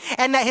holy,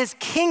 and that his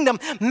kingdom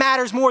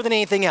matters more than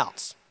anything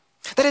else.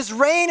 That his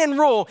reign and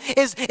rule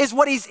is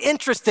what he's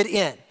interested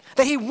in.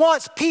 That he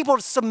wants people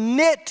to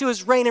submit to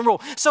his reign and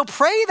rule. So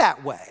pray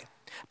that way.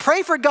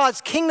 Pray for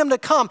God's kingdom to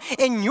come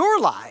in your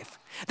life.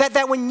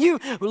 That when you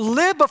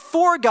live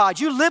before God,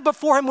 you live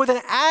before him with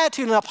an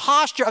attitude and a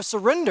posture of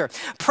surrender.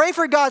 Pray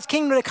for God's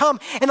kingdom to come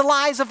in the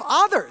lives of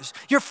others,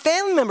 your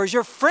family members,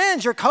 your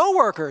friends, your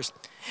coworkers,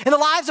 in the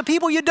lives of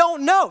people you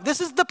don't know. This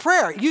is the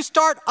prayer. You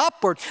start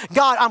upward.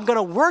 God, I'm going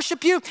to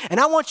worship you, and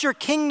I want your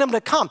kingdom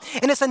to come.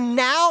 And it's a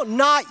now,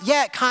 not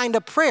yet kind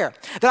of prayer.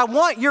 That I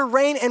want your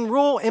reign and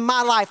rule in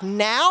my life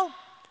now,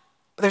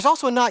 but there's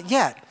also a not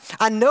yet.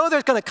 I know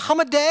there's going to come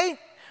a day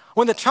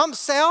when the trump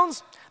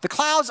sounds, the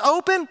clouds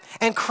open,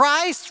 and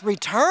Christ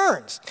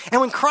returns.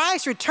 And when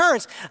Christ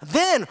returns,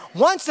 then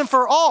once and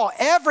for all,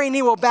 every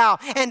knee will bow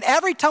and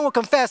every tongue will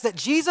confess that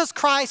Jesus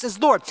Christ is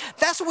Lord.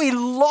 That's what we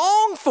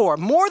long for.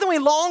 More than we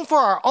long for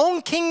our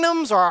own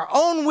kingdoms or our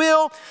own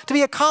will to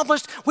be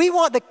accomplished, we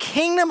want the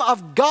kingdom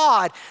of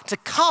God to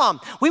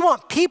come. We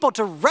want people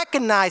to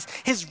recognize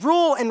his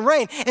rule and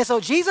reign. And so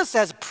Jesus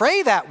says,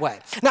 pray that way.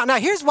 Now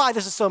here's why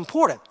this is so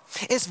important.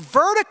 It's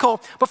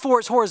vertical before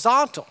it's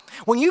horizontal.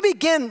 When you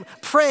begin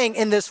praying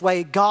in this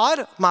way,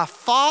 God, my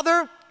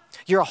Father,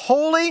 you're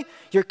holy,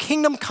 your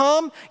kingdom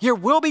come, your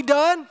will be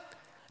done,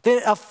 then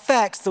it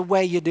affects the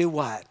way you do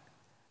what?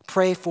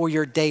 Pray for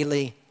your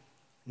daily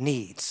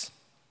needs.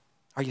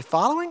 Are you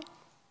following?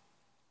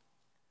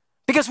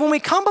 Because when we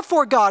come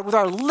before God with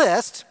our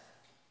list,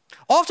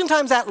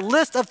 oftentimes that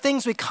list of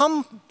things we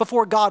come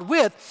before God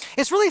with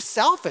is really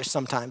selfish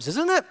sometimes,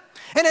 isn't it?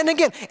 And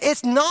again,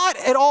 it's not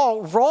at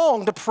all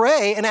wrong to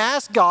pray and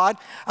ask God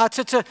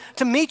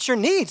to meet your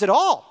needs at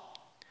all.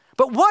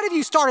 But what if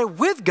you started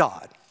with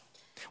God?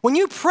 When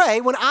you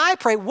pray, when I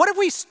pray, what if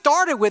we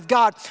started with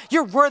God,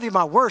 you're worthy of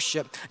my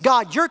worship.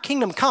 God, your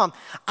kingdom come.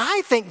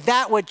 I think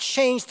that would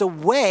change the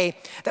way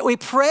that we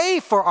pray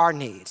for our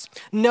needs.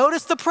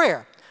 Notice the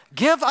prayer.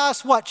 Give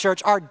us what,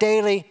 church? Our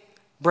daily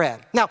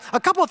bread. Now,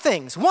 a couple of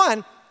things.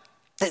 One,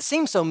 it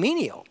seems so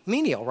menial,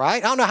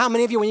 right? I don't know how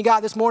many of you, when you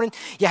got this morning,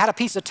 you had a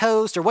piece of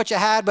toast or what you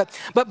had,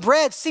 but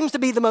bread seems to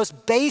be the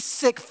most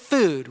basic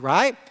food,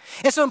 right?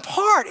 And so in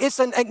part, it's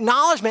an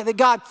acknowledgement that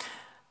God,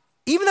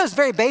 even those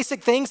very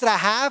basic things that I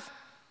have,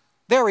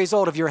 they're a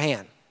result of your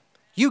hand.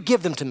 You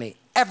give them to me,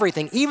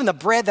 everything, even the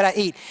bread that I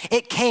eat,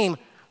 it came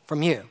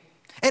from you.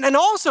 And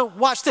also,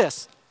 watch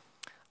this.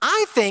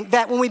 I think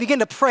that when we begin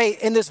to pray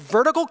in this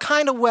vertical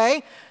kind of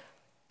way,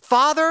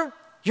 Father,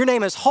 your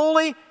name is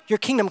holy, your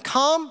kingdom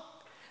come,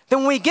 then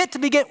when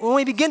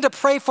we begin to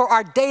pray for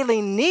our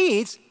daily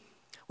needs,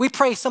 we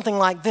pray something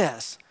like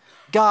this.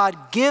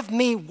 God, give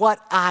me what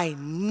I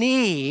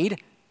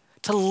need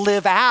to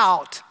live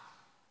out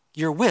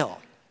your will.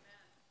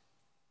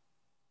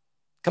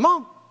 Come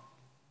on.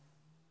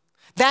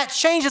 That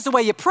changes the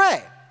way you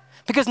pray.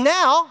 Because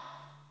now,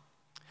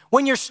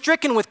 when you're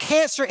stricken with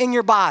cancer in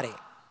your body,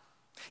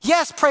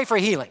 yes, pray for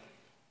healing.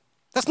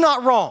 That's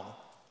not wrong.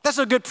 That's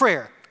a good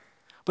prayer.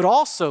 But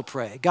also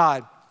pray,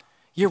 God,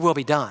 your will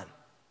be done.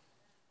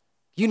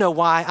 You know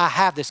why I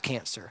have this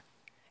cancer.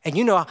 And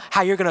you know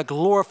how you're going to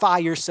glorify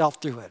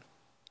yourself through it.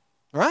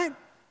 Right?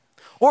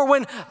 Or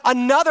when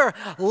another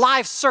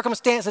life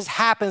circumstance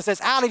happens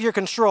that's out of your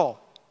control.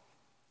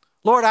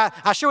 Lord,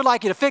 I sure would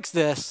like you to fix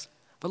this,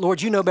 but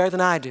Lord, you know better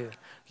than I do.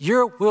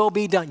 Your will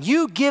be done.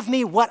 You give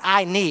me what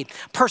I need.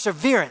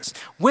 Perseverance,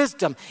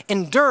 wisdom,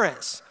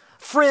 endurance,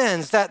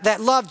 friends that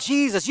love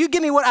Jesus. You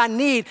give me what I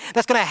need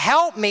that's going to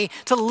help me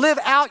to live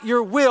out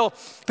your will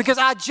because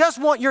I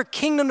just want your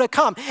kingdom to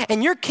come.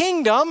 And your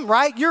kingdom,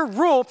 right, your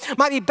rule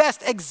might be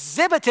best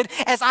exhibited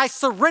as I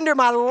surrender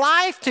my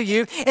life to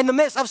you in the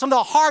midst of some of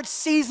the hard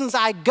seasons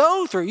I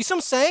go through. You see what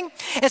I'm saying?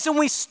 And so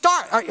when we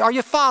start, are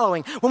you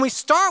following? When we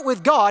start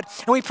with God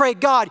and we pray,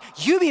 God,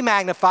 you be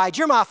magnified.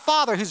 You're my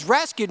Father who's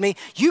rescued me.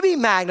 You be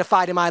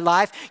magnified in my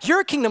life.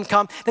 Your kingdom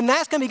come. Then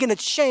that's going to begin to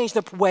change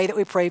the way that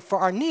we pray for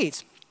our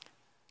needs.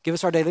 Give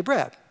us our daily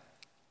bread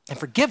and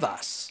forgive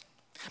us.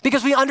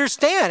 Because we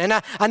understand,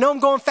 and I know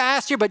I'm going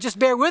fast here, but just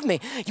bear with me.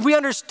 We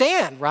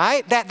understand,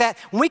 right, that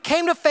when we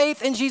came to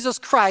faith in Jesus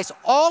Christ,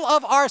 all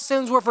of our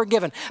sins were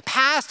forgiven,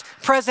 past,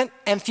 present,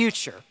 and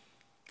future.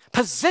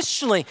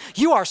 Positionally,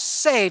 you are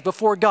saved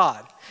before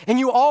God, and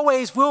you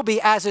always will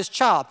be as his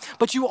child.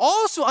 But you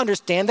also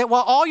understand that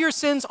while all your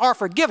sins are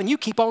forgiven, you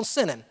keep on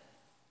sinning.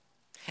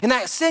 And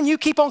that sin you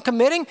keep on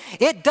committing,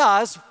 it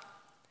does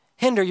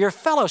hinder your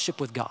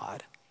fellowship with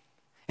God.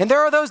 And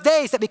there are those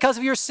days that because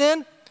of your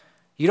sin,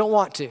 you don't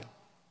want to.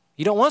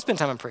 You don't want to spend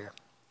time in prayer.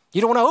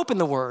 You don't want to open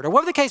the word or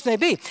whatever the case may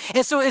be.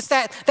 And so it's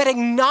that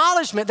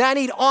acknowledgement that I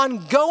need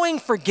ongoing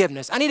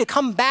forgiveness. I need to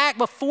come back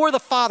before the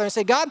Father and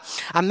say, God,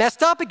 I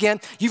messed up again.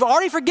 You've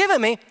already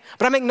forgiven me,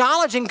 but I'm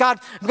acknowledging,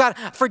 God,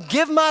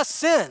 forgive my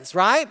sins,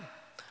 right?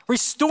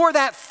 Restore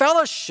that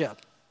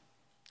fellowship.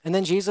 And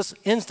then Jesus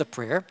ends the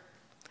prayer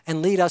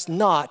and lead us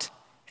not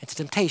into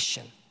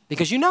temptation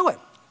because you know it.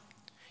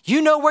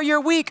 You know where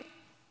you're weak.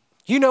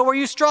 You know where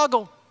you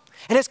struggle.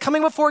 And it's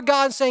coming before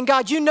God and saying,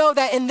 God, you know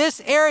that in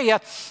this area,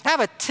 I have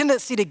a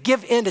tendency to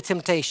give in to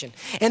temptation.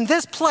 In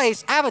this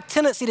place, I have a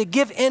tendency to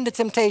give in to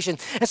temptation.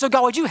 And so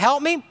God, would you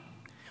help me?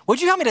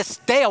 Would you help me to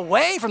stay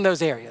away from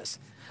those areas?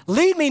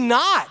 Lead me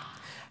not.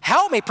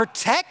 Help me,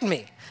 protect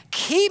me.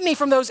 Keep me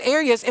from those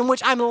areas in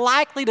which I'm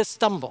likely to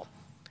stumble.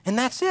 And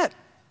that's it.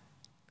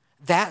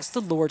 That's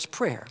the Lord's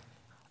Prayer.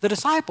 The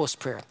disciples'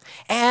 prayer.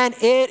 And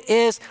it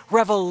is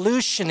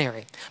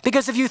revolutionary.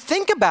 Because if you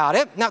think about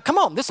it, now come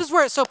on, this is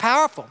where it's so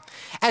powerful.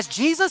 As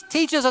Jesus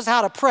teaches us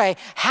how to pray,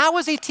 how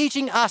is he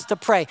teaching us to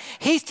pray?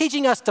 He's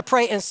teaching us to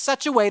pray in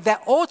such a way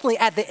that ultimately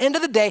at the end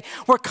of the day,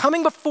 we're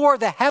coming before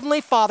the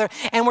Heavenly Father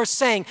and we're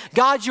saying,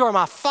 God, you are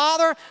my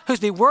Father who's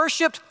to be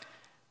worshiped.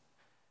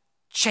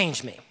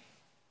 Change me.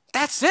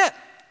 That's it.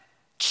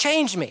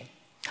 Change me.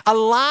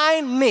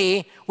 Align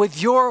me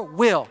with your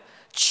will.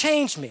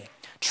 Change me.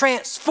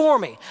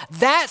 Transform me.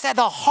 That's at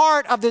the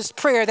heart of this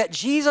prayer that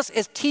Jesus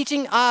is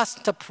teaching us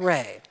to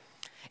pray.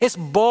 It's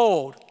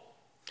bold.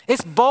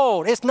 It's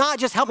bold. It's not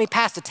just help me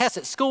pass the test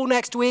at school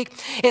next week.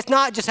 It's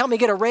not just help me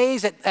get a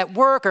raise at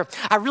work or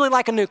I really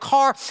like a new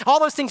car. All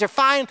those things are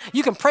fine.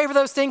 You can pray for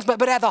those things,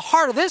 but at the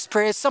heart of this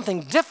prayer is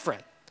something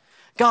different.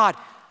 God,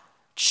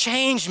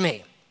 change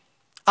me.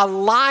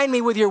 Align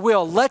me with your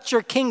will. Let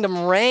your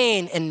kingdom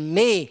reign in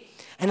me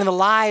and in the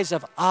lives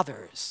of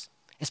others.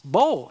 It's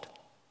bold.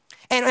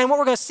 And what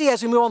we're going to see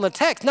as we move on the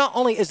text, not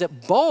only is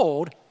it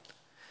bold,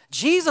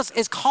 Jesus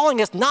is calling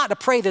us not to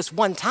pray this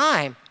one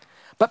time,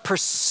 but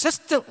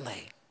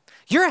persistently.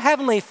 Your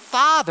Heavenly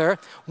Father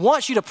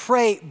wants you to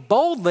pray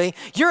boldly.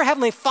 Your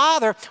Heavenly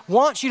Father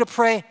wants you to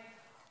pray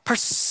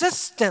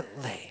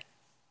persistently.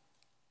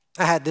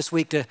 I had this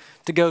week to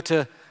go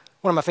to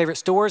one of my favorite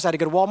stores. I had to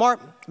go to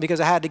Walmart because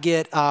I had to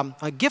get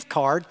a gift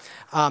card.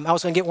 I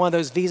was going to get one of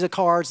those Visa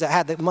cards that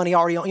had the money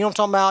already on. You know what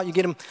I'm talking about? You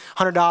get them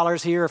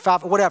 $100 here or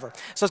 $5, whatever.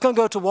 So I was going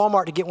to go to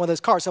Walmart to get one of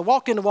those cards. So I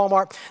walked into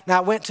Walmart and I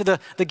went to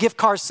the gift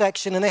card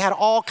section and they had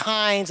all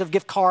kinds of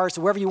gift cards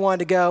to wherever you wanted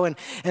to go. And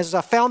so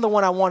I found the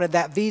one I wanted,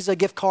 that Visa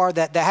gift card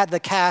that had the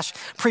cash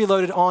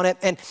preloaded on it.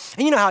 And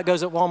you know how it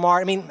goes at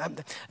Walmart. I mean,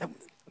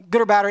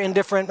 good or bad or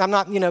indifferent. I'm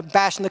not,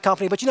 bashing the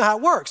company, but you know how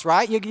it works,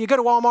 right? You go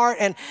to Walmart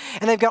and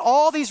they've got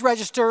all these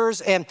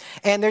registers and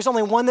there's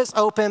only one that's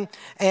open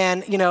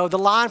and, the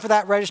line for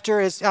that register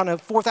is,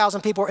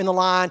 4,000 people are in the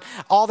line.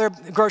 All their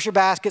grocery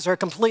baskets are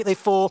completely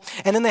full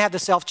and then they have the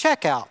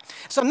self-checkout.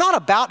 So I'm not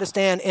about to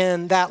stand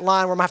in that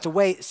line where I'm gonna have to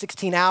wait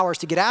 16 hours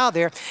to get out of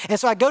there. And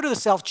so I go to the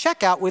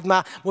self-checkout with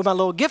my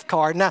little gift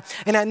card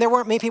and there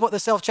weren't many people at the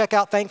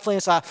self-checkout, thankfully.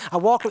 And so I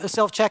walked up to the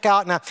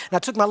self-checkout and I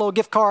took my little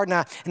gift card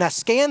and I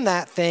scanned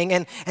that thing.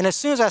 And as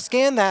soon as I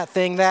scanned that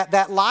thing,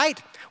 that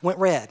light went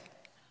red.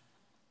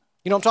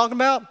 You know what I'm talking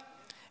about?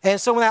 And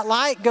so when that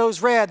light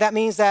goes red, that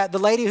means that the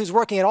lady who's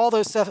working at all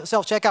those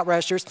self-checkout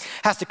registers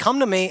has to come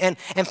to me and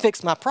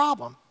fix my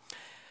problem.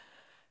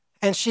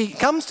 And she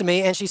comes to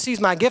me and she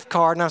sees my gift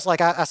card and I was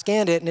like, I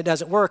scanned it and it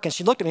doesn't work. And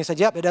she looked at me and said,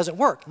 yep, it doesn't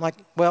work. I'm like,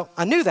 well,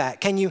 I knew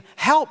that. Can you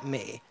help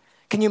me?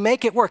 Can you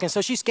make it work? And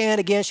so she scanned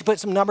again. She put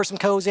some numbers, some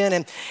codes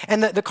in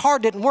and the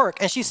card didn't work.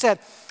 And she said,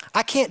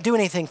 I can't do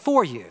anything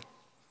for you.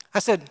 I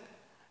said,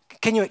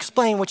 can you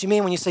explain what you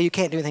mean when you say you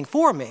can't do anything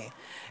for me?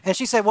 And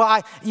she said,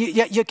 well,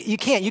 you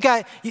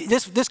can't.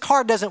 This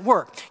card doesn't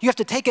work. You have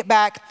to take it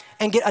back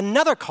and get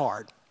another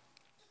card.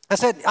 I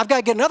said, I've got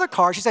to get another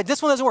card. She said,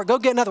 this one doesn't work. Go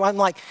get another one. I'm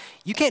like,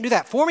 you can't do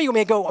that for me. You want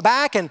me to go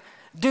back and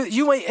do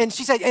you? And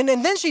she said, and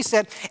then she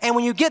said, and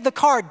when you get the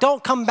card,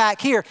 don't come back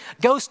here.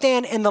 Go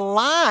stand in the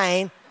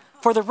line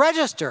for the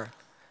register.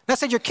 And I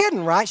said, you're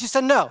kidding, right? She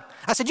said, no.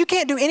 I said, you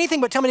can't do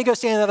anything but tell me to go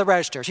stand in another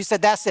register. She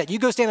said, that's it. You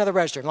go stand in another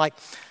register. I'm like,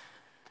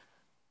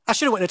 I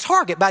should have went to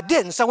Target, but I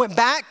didn't. So I went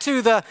back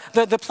to the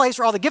place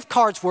where all the gift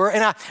cards were,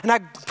 and I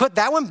put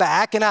that one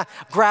back, and I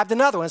grabbed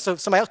another one so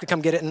somebody else could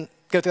come get it and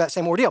go through that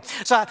same ordeal.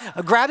 So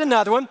I grabbed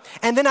another one,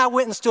 and then I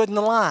went and stood in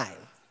the line.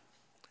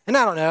 And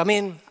I don't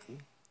know,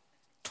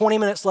 20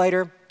 minutes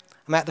later,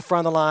 I'm at the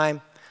front of the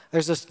line.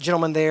 There's this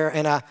gentleman there,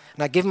 and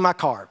I give him my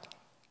card.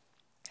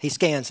 He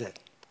scans it,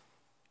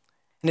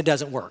 and it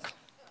doesn't work.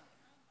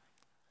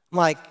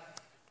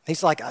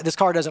 He's like, this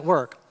card doesn't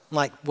work. I'm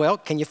like, well,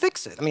 can you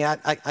fix it?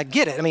 I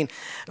get it.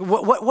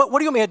 What do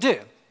you want me to do?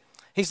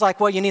 He's like,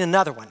 well, you need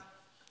another one.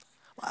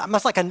 I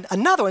was like,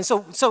 another one?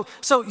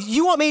 So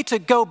you want me to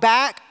go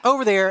back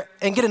over there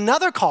and get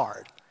another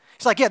card?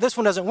 He's like, yeah, this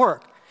one doesn't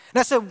work. And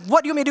I said,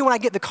 what do you want me to do when I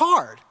get the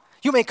card?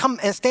 You want me to come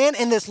and stand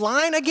in this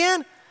line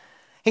again?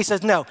 He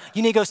says, no,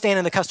 you need to go stand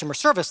in the customer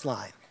service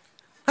line.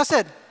 I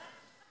said,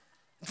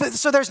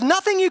 so there's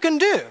nothing you can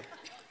do?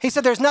 He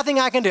said, there's nothing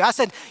I can do. I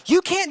said,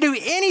 you can't do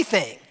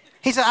anything.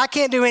 He said, I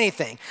can't do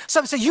anything.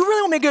 So I said, you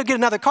really want me to go get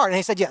another card? And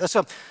he said, yeah.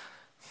 So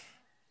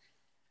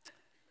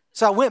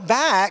I went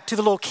back to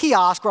the little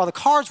kiosk where all the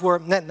cards were.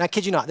 And I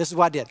kid you not, this is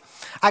what I did.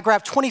 I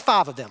grabbed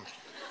 25 of them.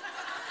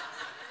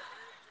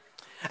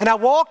 And I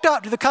walked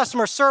up to the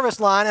customer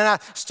service line, and I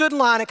stood in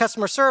line at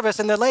customer service,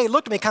 and the lady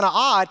looked at me kind of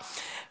odd.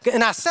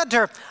 And I said to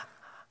her,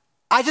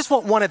 I just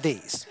want one of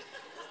these.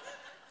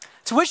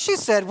 To which she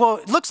said, well,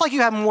 it looks like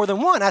you have more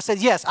than one. I said,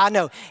 yes, I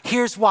know.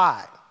 Here's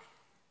why.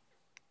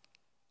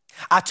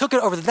 I took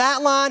it over to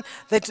that line.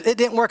 It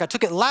didn't work. I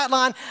took it to that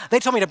line. They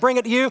told me to bring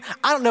it to you.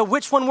 I don't know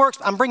which one works,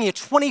 but I'm bringing you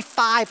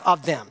 25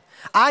 of them.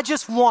 I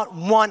just want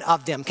one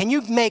of them. Can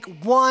you make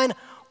one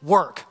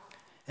work?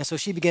 And so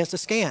she begins to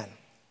scan.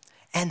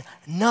 And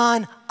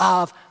none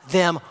of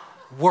them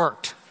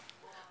worked.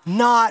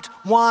 Not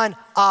one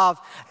of.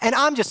 And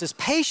I'm just as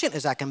patient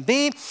as I can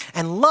be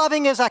and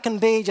loving as I can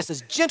be, just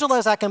as gentle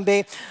as I can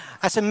be.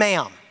 I said,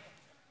 ma'am,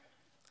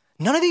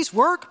 none of these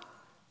work?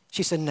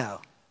 She said, no.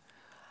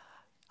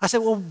 I said,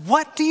 well,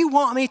 what do you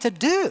want me to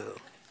do?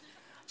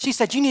 She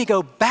said, you need to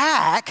go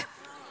back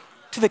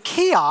to the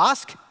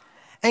kiosk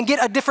and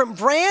get a different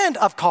brand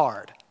of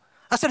card.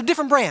 I said, a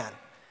different brand.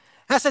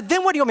 And I said,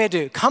 then what do you want me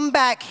to do? Come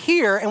back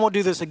here and we'll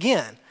do this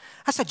again.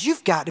 I said,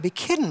 you've got to be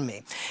kidding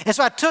me. And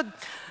so I took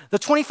the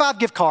 25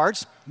 gift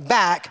cards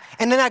back,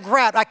 and then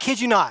I kid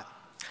you not,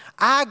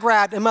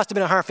 it must have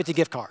been 150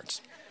 gift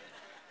cards.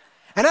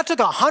 And I took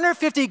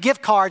 150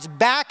 gift cards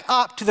back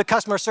up to the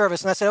customer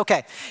service, and I said,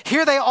 okay,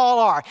 here they all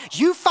are.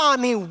 You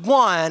find me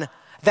one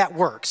that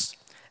works.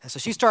 And so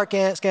she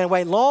started scanning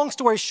away. Long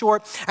story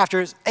short,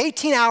 after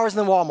 18 hours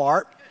in the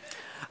Walmart,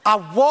 I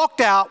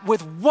walked out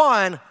with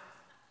one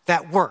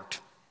that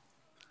worked.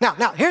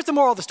 Now, here's the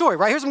moral of the story,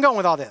 right? Here's where I'm going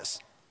with all this.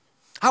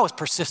 I was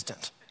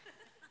persistent.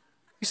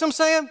 You see what I'm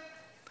saying?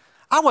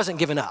 I wasn't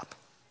giving up.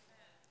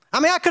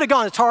 I could have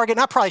gone to Target,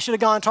 and I probably should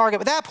have gone to Target,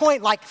 but at that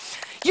point,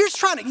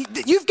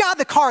 you've got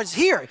the cards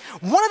here.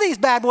 One of these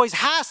bad boys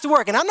has to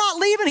work, and I'm not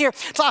leaving here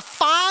until I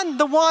find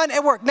the one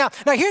at work. Now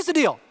here's the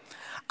deal.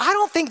 I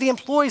don't think the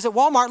employees at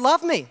Walmart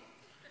love me.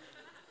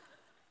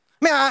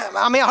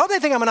 I hope they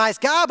think I'm a nice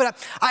guy, but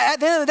at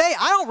the end of the day,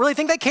 I don't really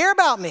think they care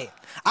about me.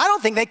 I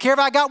don't think they care if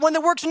I got one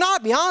that works or not,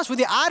 to be honest with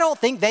you. I don't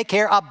think they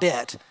care a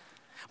bit.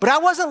 But I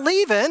wasn't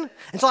leaving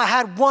until I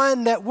had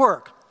one that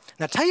worked.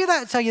 Now, tell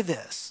you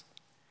this.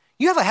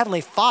 You have a Heavenly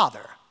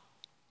Father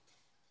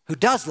who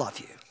does love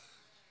you.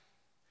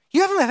 You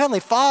have a Heavenly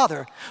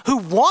Father who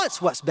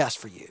wants what's best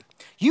for you.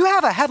 You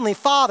have a heavenly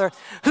Father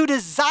who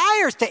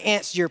desires to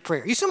answer your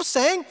prayer. You see what I'm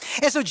saying?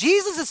 And so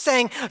Jesus is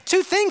saying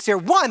two things here.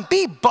 One,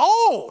 be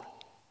bold.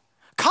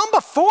 Come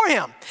before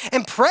him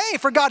and pray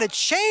for God to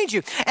change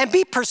you and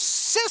be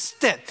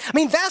persistent. I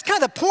mean, that's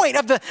kind of the point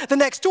of the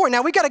next story.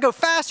 Now, we got to go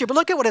fast here, but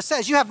look at what it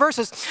says. You have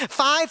verses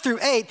 5 through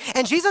 8,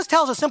 and Jesus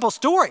tells a simple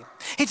story.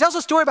 He tells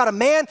a story about a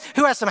man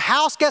who has some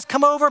house guests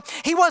come over.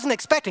 He wasn't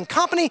expecting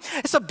company.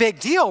 It's a big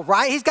deal,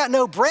 right? He's got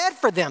no bread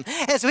for them.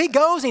 And so he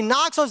goes, he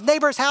knocks on his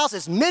neighbor's house.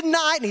 It's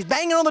midnight, and he's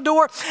banging on the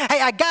door.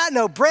 Hey, I got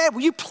no bread.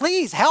 Will you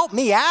please help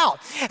me out?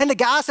 And the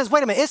guy says,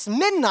 wait a minute, it's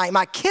midnight.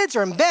 My kids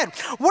are in bed.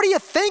 What are you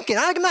thinking?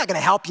 I'm not going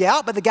to help you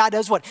out. But the guy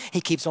does what?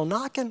 He keeps on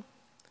knocking.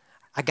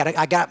 I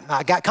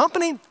got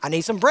company. I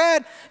need some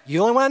bread.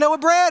 You only want to know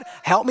what bread?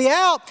 Help me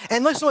out.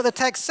 And listen to what the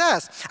text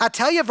says. I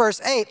tell you,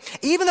 verse 8,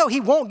 even though he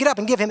won't get up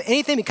and give him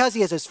anything because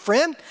he is his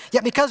friend,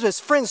 yet because of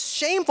his friend's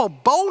shameful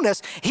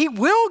boldness, he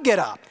will get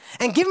up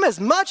and give him as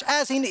much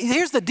as he needs.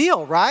 Here's the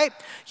deal, right?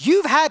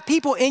 You've had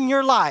people in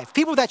your life,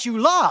 people that you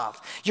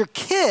love, your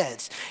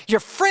kids,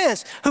 your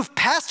friends, who've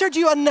pestered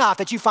you enough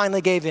that you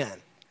finally gave in,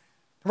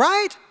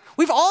 right?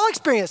 We've all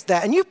experienced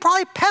that, and you've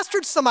probably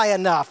pestered somebody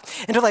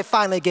enough until they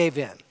finally gave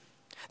in.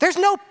 There's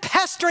no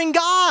pestering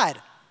God.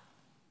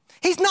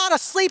 He's not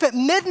asleep at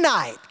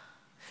midnight.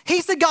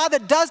 He's the God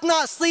that does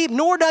not sleep,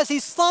 nor does he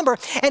slumber,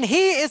 and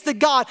he is the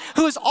God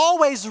who is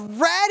always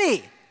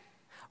ready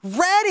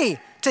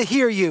to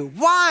hear you.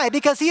 Why?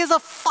 Because he is a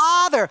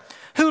Father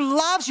who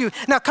loves you.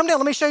 Now come down,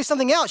 let me show you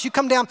something else. You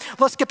come down,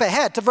 let's skip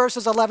ahead to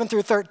verses 11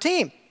 through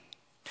 13.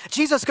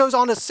 Jesus goes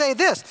on to say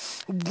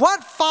this,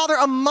 what father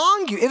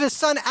among you, if his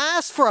son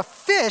asks for a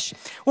fish,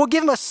 will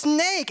give him a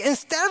snake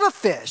instead of a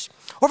fish?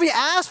 Or if he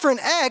asks for an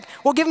egg,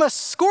 will give him a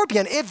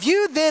scorpion? If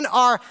you then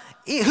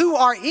who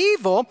are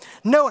evil,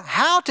 know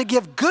how to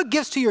give good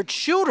gifts to your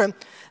children,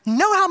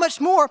 know how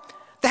much more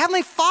the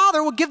Heavenly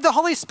Father will give the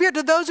Holy Spirit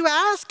to those who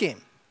ask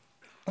him.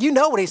 You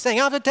know what he's saying.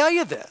 I have to tell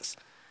you this.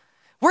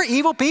 We're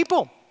evil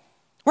people.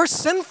 We're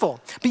sinful.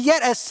 But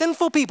yet as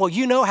sinful people,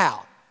 you know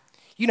how.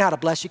 You know how to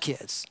bless your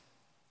kids.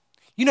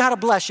 You know how to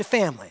bless your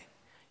family.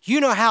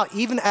 You know how,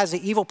 even as an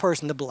evil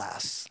person, to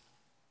bless.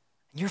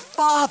 Your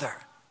Father,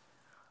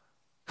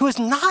 who is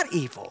not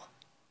evil,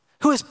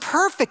 who is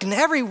perfect in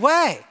every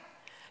way,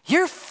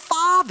 your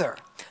Father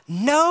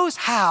knows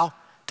how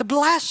to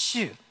bless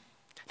you.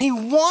 He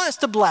wants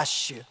to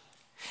bless you.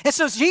 And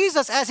so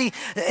Jesus, as he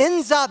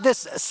ends up this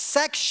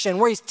section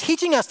where he's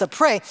teaching us to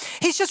pray,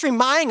 he's just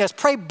reminding us,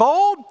 pray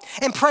bold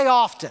and pray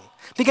often.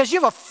 Because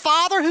you have a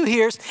Father who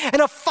hears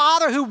and a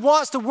Father who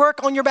wants to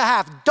work on your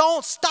behalf.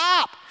 Don't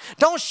stop.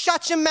 Don't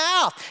shut your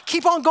mouth.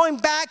 Keep on going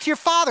back to your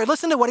Father.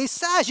 Listen to what he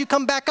says. You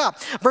come back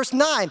up. Verse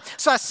 9.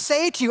 So I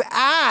say to you,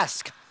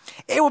 ask.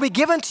 It will be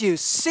given to you.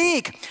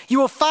 Seek, you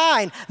will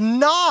find.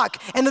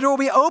 Knock, and the door will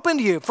be opened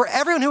to you. For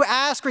everyone who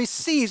asks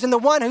receives, and the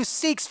one who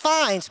seeks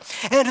finds.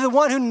 And to the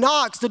one who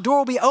knocks, the door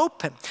will be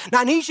open.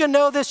 Now, I need you to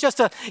know this, just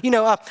a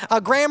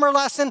grammar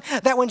lesson,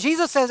 that when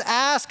Jesus says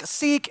ask,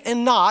 seek,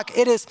 and knock,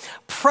 it is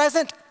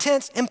present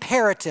tense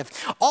imperative.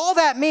 All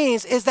that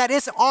means is that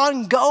it's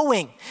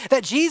ongoing.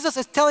 That Jesus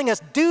is telling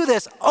us, do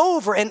this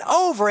over and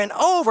over and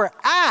over.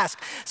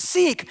 Ask,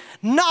 seek,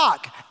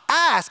 knock.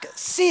 Ask,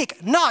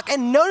 seek, knock,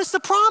 and notice the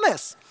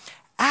promise.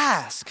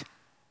 Ask,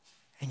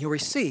 and you'll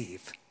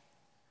receive.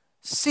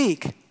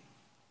 Seek,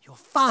 you'll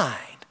find.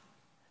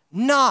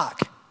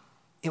 Knock,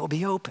 it will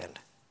be opened.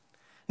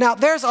 Now,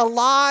 there's a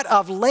lot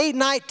of late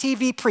night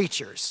TV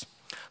preachers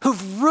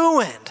who've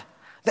ruined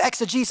the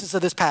exegesis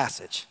of this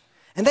passage.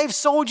 And they've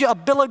sold you a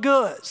bill of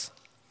goods,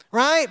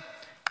 right?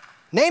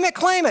 Name it,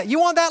 claim it. You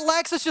want that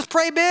Lexus, just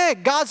pray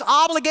big. God's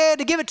obligated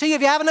to give it to you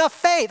if you have enough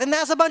faith, and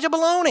that's a bunch of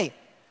baloney.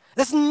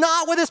 That's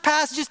not what this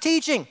passage is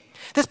teaching.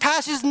 This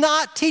passage is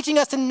not teaching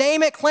us to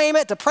name it, claim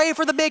it, to pray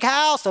for the big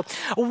house, or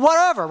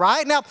whatever,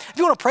 right? Now, if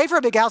you want to pray for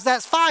a big house,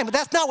 that's fine, but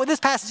that's not what this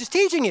passage is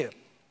teaching you.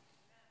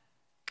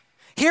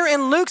 Here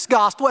in Luke's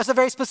gospel, it's a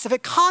very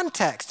specific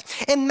context.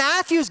 In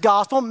Matthew's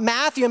gospel, in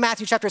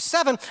Matthew chapter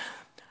 7,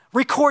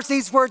 records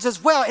these words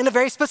as well in a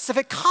very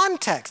specific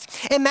context.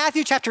 In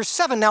Matthew chapter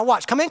 7, now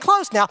watch, come in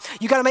close now.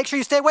 You got to make sure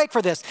you stay awake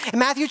for this. In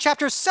Matthew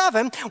chapter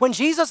 7, when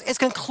Jesus is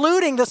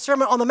concluding the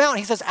Sermon on the Mount,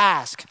 he says,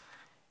 ask,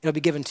 it'll be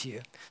given to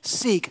you.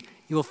 Seek,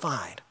 you will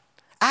find.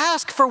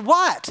 Ask for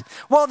what?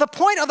 Well, the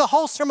point of the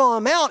whole Sermon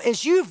on the Mount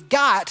is you've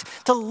got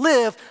to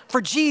live for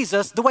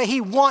Jesus the way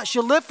he wants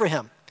you to live for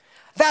him.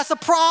 That's a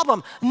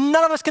problem.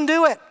 None of us can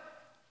do it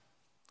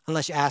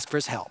unless you ask for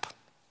his help.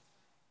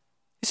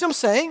 You see what I'm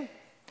saying?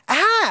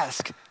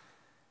 Ask.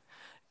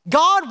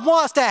 God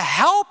wants to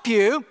help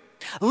you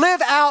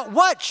live out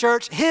what,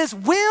 church? His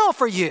will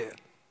for you.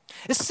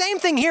 The same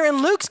thing here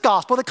in Luke's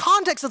gospel. The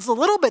context is a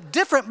little bit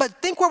different,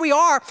 but think where we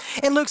are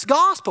in Luke's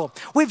gospel.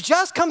 We've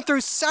just come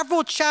through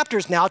several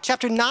chapters now,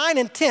 chapter 9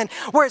 and 10,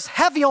 where it's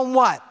heavy on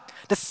what?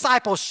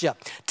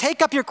 Discipleship.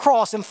 Take up your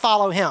cross and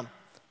follow him.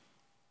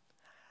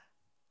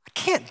 I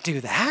can't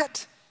do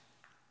that.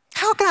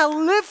 How can I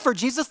live for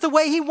Jesus the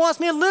way he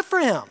wants me to live for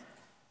him?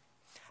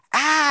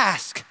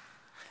 Ask,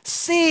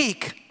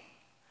 seek,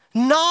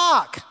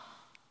 knock.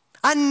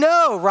 I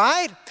know,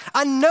 right?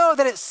 I know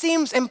that it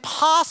seems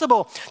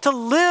impossible to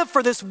live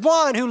for this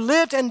one who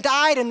lived and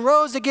died and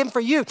rose again for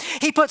you.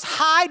 He puts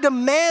high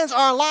demands on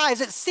our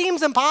lives. It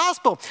seems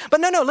impossible.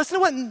 But no, listen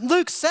to what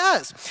Luke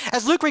says.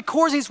 As Luke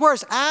records these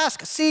words,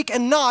 ask, seek,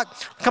 and knock.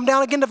 Come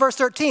down again to verse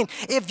 13.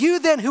 If you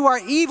then who are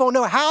evil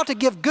know how to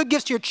give good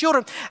gifts to your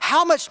children,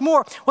 how much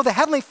more will the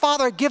Heavenly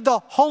Father give the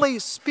Holy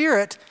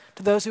Spirit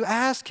to those who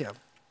ask him?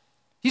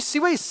 You see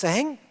what he's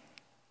saying?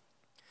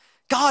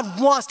 God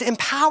wants to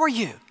empower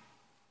you.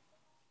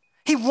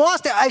 He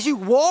wants to, as you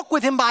walk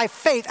with him by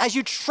faith, as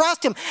you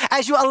trust him,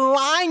 as you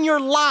align your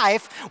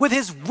life with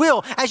his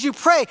will, as you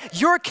pray,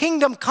 your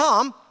kingdom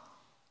come,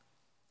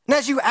 and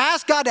as you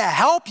ask God to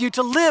help you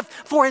to live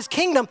for his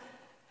kingdom,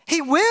 he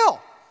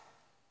will.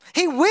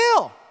 He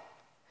will.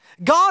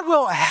 God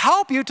will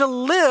help you to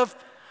live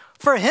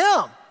for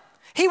him.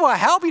 He will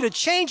help you to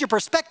change your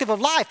perspective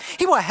of life.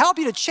 He will help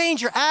you to change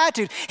your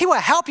attitude. He will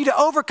help you to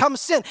overcome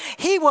sin.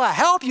 He will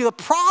help you. The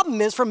problem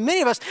is, for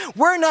many of us,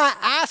 we're not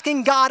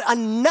asking God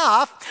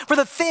enough for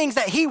the things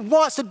that he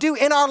wants to do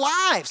in our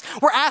lives.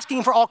 We're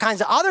asking for all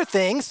kinds of other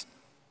things.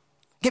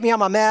 Get me out of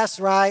my mess,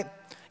 right?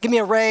 Give me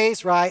a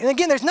raise, right? And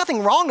again, there's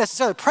nothing wrong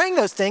necessarily praying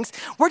those things.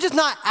 We're just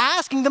not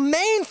asking the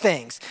main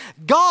things.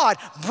 God,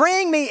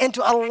 bring me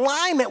into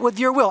alignment with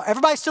your will.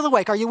 Everybody still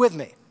awake? Are you with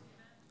me?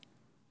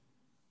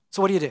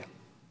 So what do?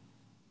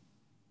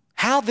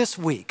 How this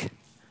week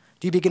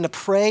do you begin to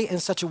pray in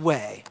such a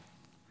way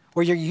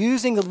where you're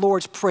using the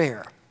Lord's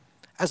Prayer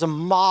as a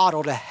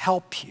model to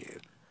help you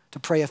to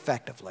pray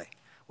effectively?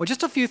 Well,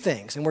 just a few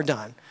things and we're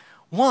done.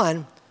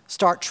 One,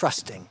 start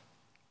trusting.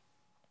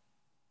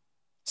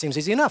 Seems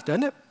easy enough,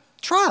 doesn't it?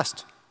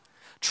 Trust.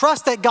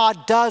 Trust that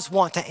God does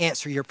want to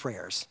answer your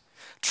prayers.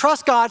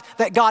 Trust God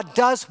that God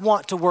does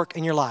want to work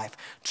in your life.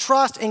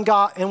 Trust in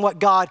God and what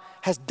God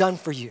has done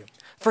for you.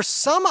 For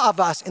some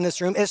of us in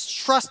this room, it's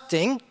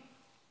trusting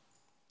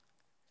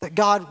that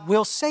God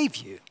will save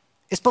you.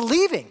 It's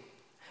believing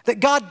that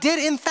God did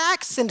in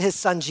fact send his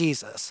son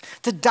Jesus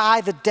to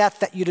die the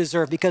death that you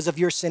deserve because of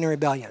your sin and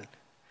rebellion.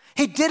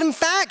 He did in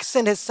fact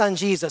send his son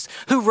Jesus,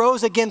 who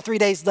rose again 3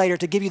 days later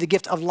to give you the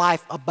gift of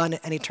life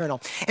abundant and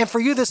eternal. And for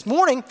you this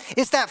morning,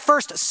 it's that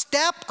first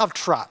step of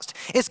trust.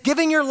 It's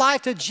giving your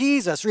life to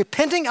Jesus,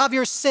 repenting of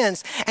your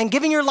sins, and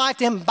giving your life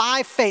to him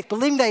by faith,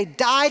 believing that he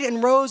died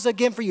and rose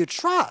again for you.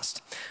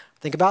 Trust.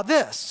 Think about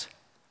this.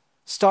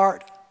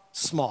 Start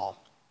small.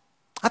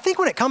 I think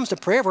when it comes to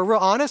prayer, if we're real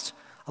honest,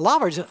 a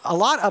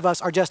lot of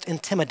us are just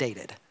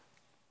intimidated.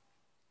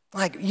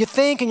 Like you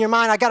think in your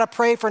mind, I got to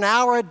pray for an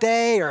hour a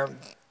day or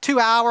 2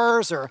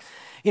 hours or,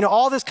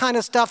 all this kind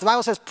of stuff. The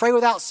Bible says pray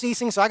without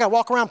ceasing, so I got to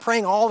walk around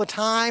praying all the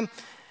time.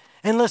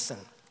 And listen,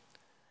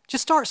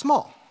 just start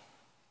small.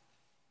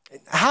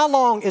 How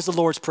long is the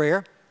Lord's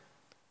Prayer?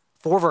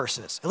 4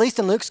 verses, at least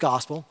in Luke's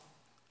gospel,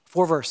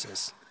 4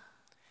 verses.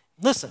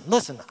 Listen.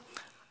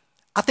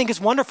 I think it's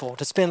wonderful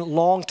to spend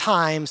long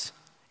times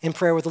in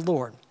prayer with the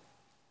Lord.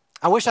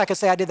 I wish I could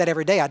say I did that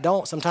every day. I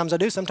don't. Sometimes I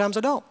do, sometimes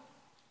I don't.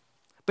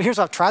 But here's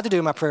what I've tried to do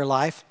in my prayer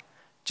life.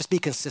 Just be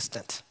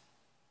consistent.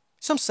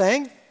 So I'm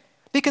saying,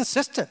 be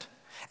consistent.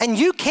 And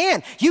you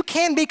can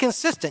be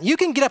consistent. You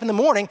can get up in the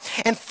morning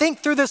and think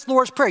through this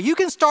Lord's Prayer. You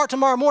can start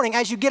tomorrow morning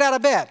as you get out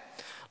of bed.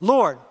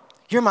 Lord,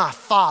 you're my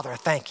Father,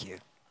 thank you.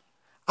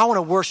 I want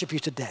to worship you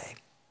today.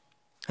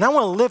 And I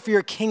want to live for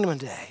your kingdom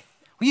today.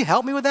 Will you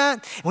help me with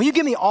that? And will you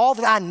give me all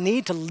that I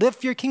need to live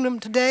for your kingdom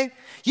today?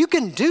 You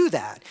can do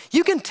that.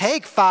 You can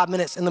take 5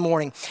 minutes in the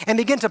morning and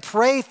begin to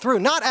pray through,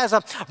 not as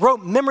a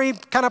rote memory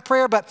kind of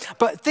prayer, but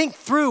think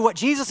through what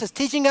Jesus is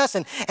teaching us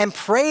and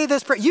pray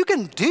this prayer. You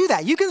can do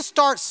that. You can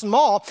start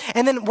small,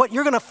 and then what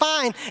you're going to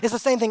find is the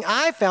same thing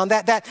I found,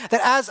 that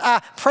as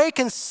I pray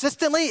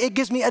consistently, it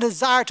gives me a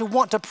desire to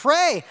want to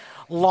pray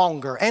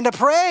longer and to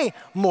pray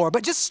more.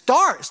 But just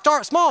start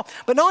small.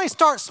 But not only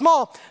start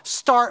small,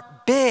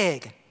 start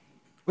big.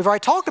 We've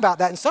already talked about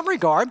that in some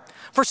regard.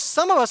 For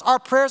some of us, our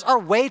prayers are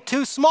way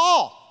too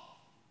small.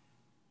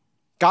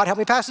 God, help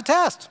me pass the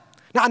test.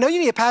 Now, I know you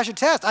need to pass your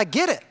test. I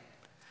get it.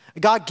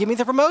 God, give me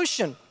the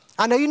promotion.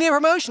 I know you need a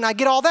promotion. I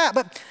get all that.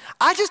 But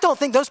I just don't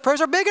think those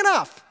prayers are big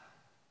enough.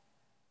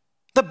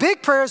 The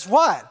big prayer is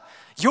what?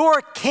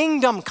 Your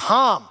kingdom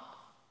come.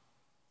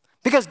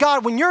 Because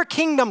God, when your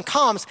kingdom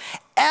comes,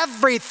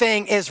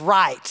 everything is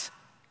right.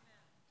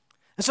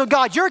 And so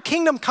God, your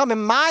kingdom come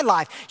in my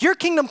life. Your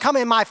kingdom come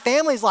in my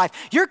family's life.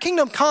 Your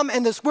kingdom come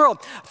in this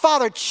world.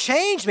 Father,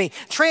 change me,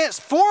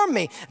 transform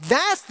me.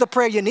 That's the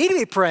prayer you need to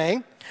be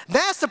praying.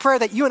 That's the prayer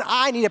that you and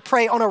I need to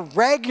pray on a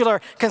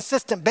regular,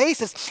 consistent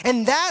basis.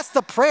 And that's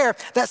the prayer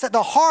that's at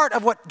the heart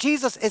of what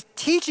Jesus is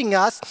teaching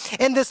us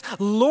in this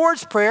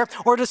Lord's Prayer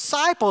or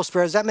disciples'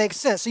 prayer. Does that make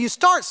sense? So you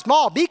start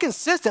small, be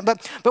consistent,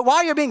 but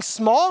while you're being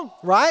small,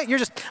 right, you're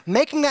just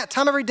making that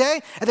time every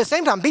day. At the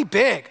same time, be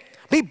big.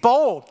 Be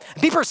bold,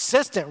 be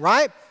persistent,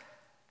 right?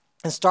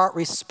 And start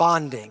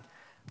responding.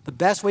 The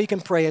best way you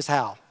can pray is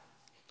how?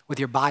 With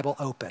your Bible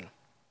open.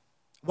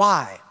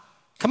 Why?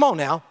 Come on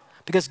now.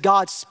 Because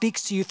God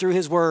speaks to you through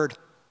his word.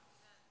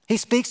 He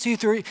speaks to you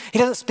he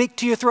doesn't speak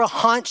to you through a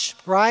hunch,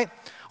 right?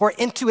 or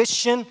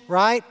intuition,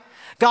 right?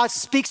 God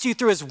speaks to you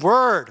through his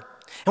word.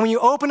 And when you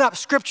open up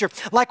scripture,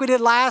 like we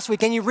did last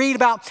week, and you read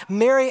about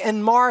Mary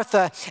and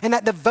Martha and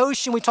that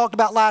devotion we talked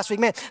about last week,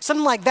 man,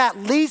 something like that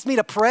leads me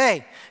to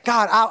pray.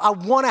 God, I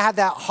want to have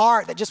that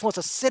heart that just wants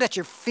to sit at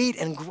your feet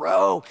and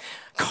grow.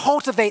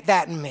 Cultivate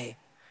that in me.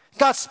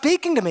 God's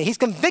speaking to me. He's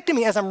convicting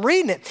me as I'm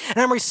reading it, and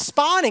I'm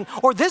responding.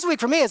 Or this week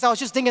for me, as I was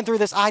just thinking through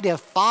this idea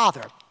of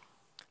Father,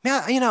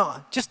 man,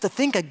 just to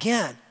think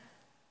again,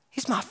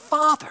 he's my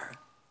Father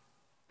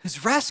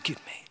who's rescued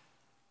me.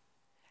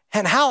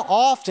 And how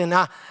often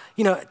I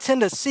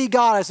tend to see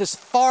God as this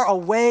far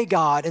away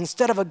God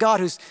instead of a God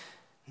who's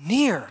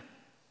near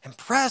and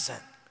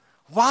present,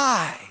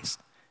 wise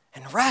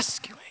and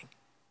rescuing.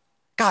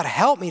 God,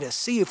 help me to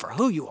see you for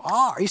who you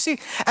are. You see,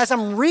 as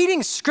I'm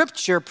reading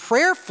scripture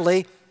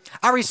prayerfully,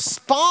 I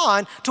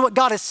respond to what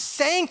God is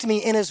saying to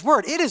me in his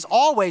word. It is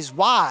always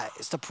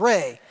wise to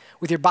pray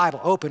with your Bible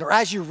open, or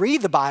as you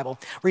read the Bible,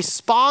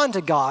 respond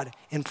to God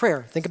in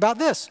prayer. Think about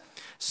this.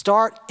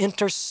 Start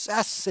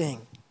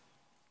intercessing.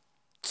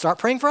 Start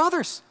praying for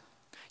others.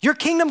 Your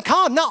kingdom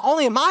come, not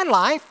only in my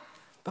life,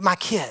 but my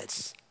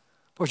kids.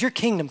 Lord, your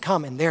kingdom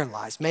come in their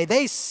lives. May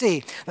they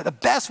see that the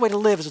best way to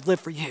live is to live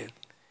for you.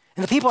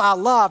 And the people I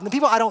love, and the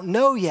people I don't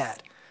know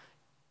yet,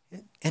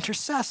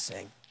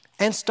 intercessing,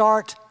 and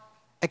start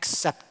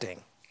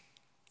accepting.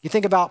 You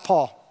think about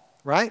Paul,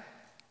 right?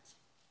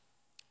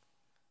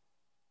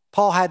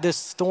 Paul had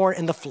this thorn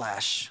in the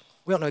flesh.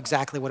 We don't know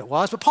exactly what it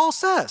was, but Paul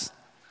says,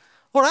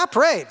 Lord, I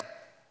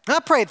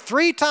prayed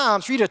 3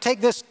 times for you to take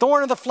this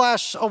thorn in the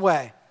flesh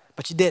away,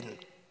 but you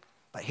didn't.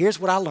 But here's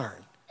what I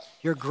learned.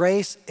 Your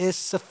grace is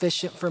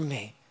sufficient for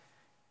me,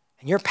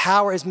 and your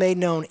power is made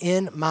known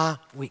in my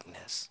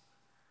weakness.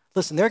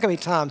 Listen, there are going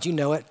to be times, you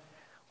know it,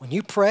 when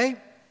you pray,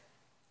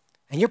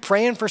 and you're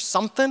praying for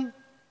something,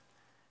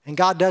 and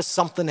God does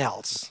something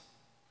else.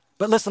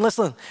 But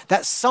listen,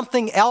 that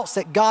something else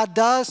that God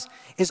does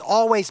is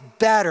always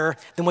better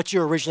than what you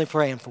were originally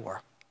praying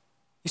for.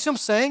 You see what I'm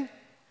saying?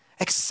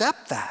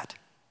 Accept that.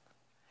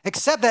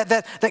 Accept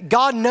that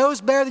God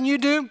knows better than you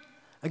do.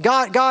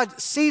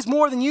 God sees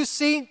more than you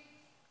see.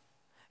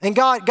 And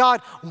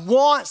God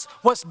wants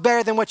what's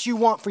better than what you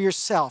want for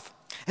yourself.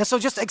 And so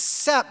just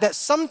accept that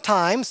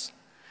sometimes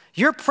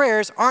your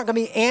prayers aren't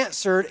going to be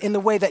answered in the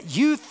way that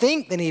you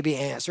think they need to be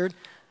answered,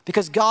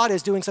 because God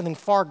is doing something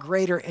far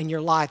greater in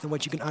your life than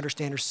what you can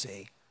understand or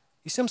see.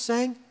 You see what I'm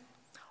saying?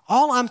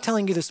 All I'm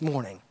telling you this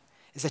morning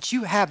is that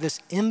you have this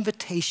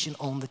invitation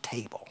on the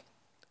table,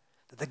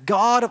 that the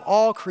God of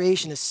all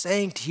creation is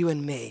saying to you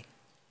and me,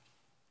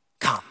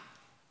 come,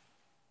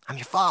 I'm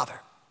your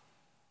Father.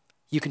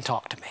 You can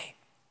talk to me.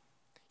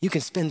 You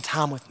can spend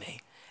time with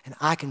me, and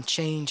I can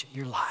change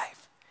your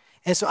life.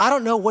 And so I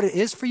don't know what it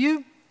is for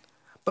you,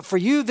 but for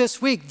you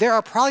this week, there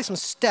are probably some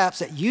steps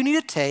that you need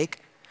to take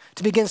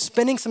to begin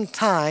spending some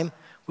time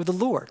with the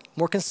Lord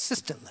more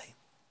consistently.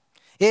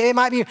 It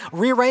might be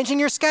rearranging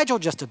your schedule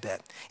just a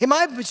bit. It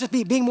might just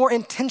be being more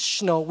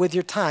intentional with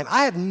your time.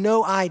 I have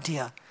no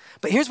idea.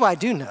 But here's what I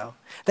do know,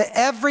 that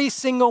every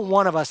single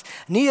one of us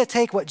need to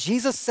take what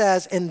Jesus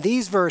says in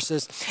these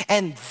verses,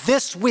 and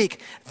this week,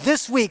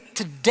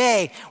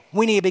 today,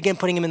 we need to begin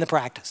putting him into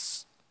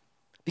practice.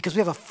 Because we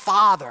have a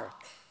Father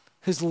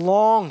who's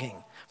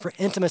longing for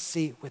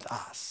intimacy with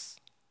us.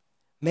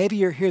 Maybe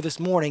you're here this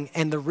morning,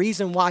 and the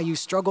reason why you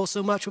struggle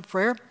so much with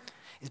prayer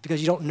is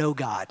because you don't know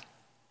God.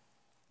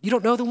 You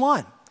don't know the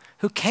one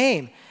who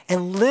came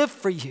and lived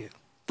for you,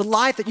 the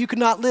life that you could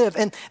not live,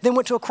 and then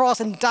went to a cross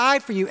and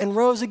died for you and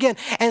rose again.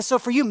 And so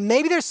for you,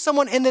 maybe there's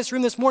someone in this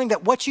room this morning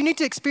that what you need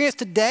to experience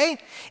today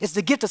is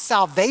the gift of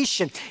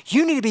salvation.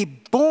 You need to be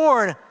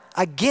born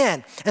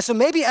again. And so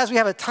maybe as we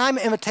have a time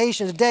of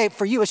invitation today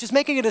for you, it's just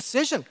making a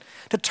decision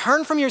to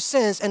turn from your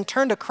sins and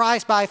turn to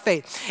Christ by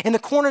faith. In the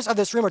corners of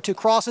this room are 2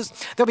 crosses.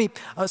 There'll be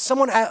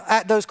someone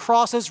at those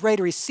crosses ready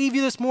to receive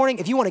you this morning.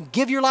 If you want to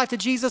give your life to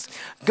Jesus,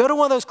 go to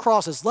one of those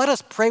crosses. Let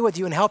us pray with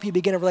you and help you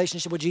begin a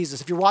relationship with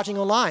Jesus. If you're watching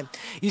online,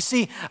 you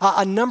see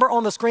a number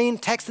on the screen.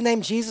 Text the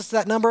name Jesus to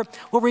that number.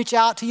 We'll reach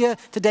out to you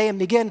today and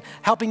begin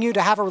helping you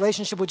to have a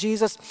relationship with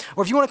Jesus.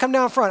 Or if you want to come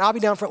down front, I'll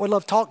be down front. We'd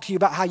love to talk to you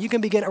about how you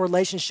can begin a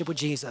relationship with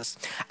Jesus.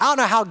 I don't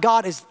know how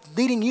God is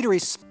leading you to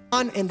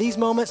respond in these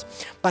moments,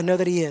 but I know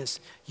that he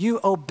is. You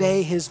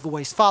obey his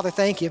voice. Father,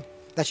 thank you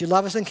that you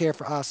love us and care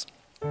for us.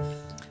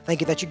 Thank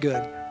you that you're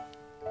good.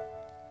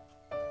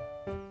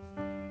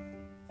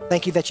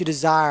 Thank you that you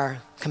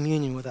desire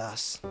communion with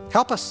us.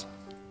 Help us.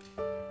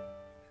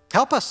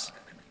 Help us.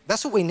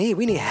 That's what we need.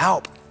 We need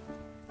help.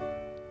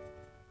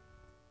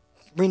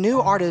 Renew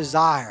our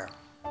desire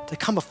to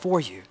come before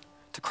you,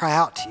 to cry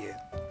out to you,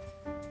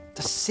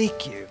 to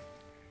seek you.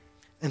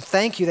 And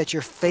thank you that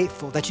you're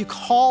faithful, that you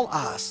call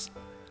us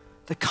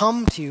to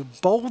come to you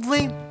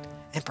boldly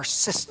and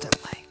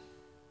persistently.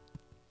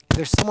 If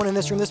there's someone in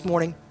this room this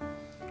morning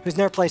who's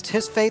never placed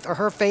his faith or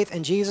her faith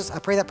in Jesus, I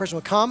pray that person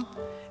will come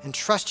and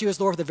trust you as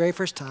Lord for the very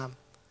first time.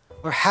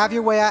 Or have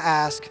your way, I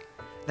ask,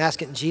 and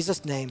ask it in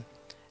Jesus' name.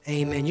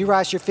 Amen. You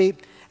rise to your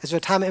feet as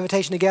a time of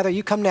invitation together.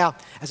 You come now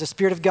as the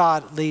Spirit of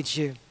God leads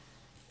you.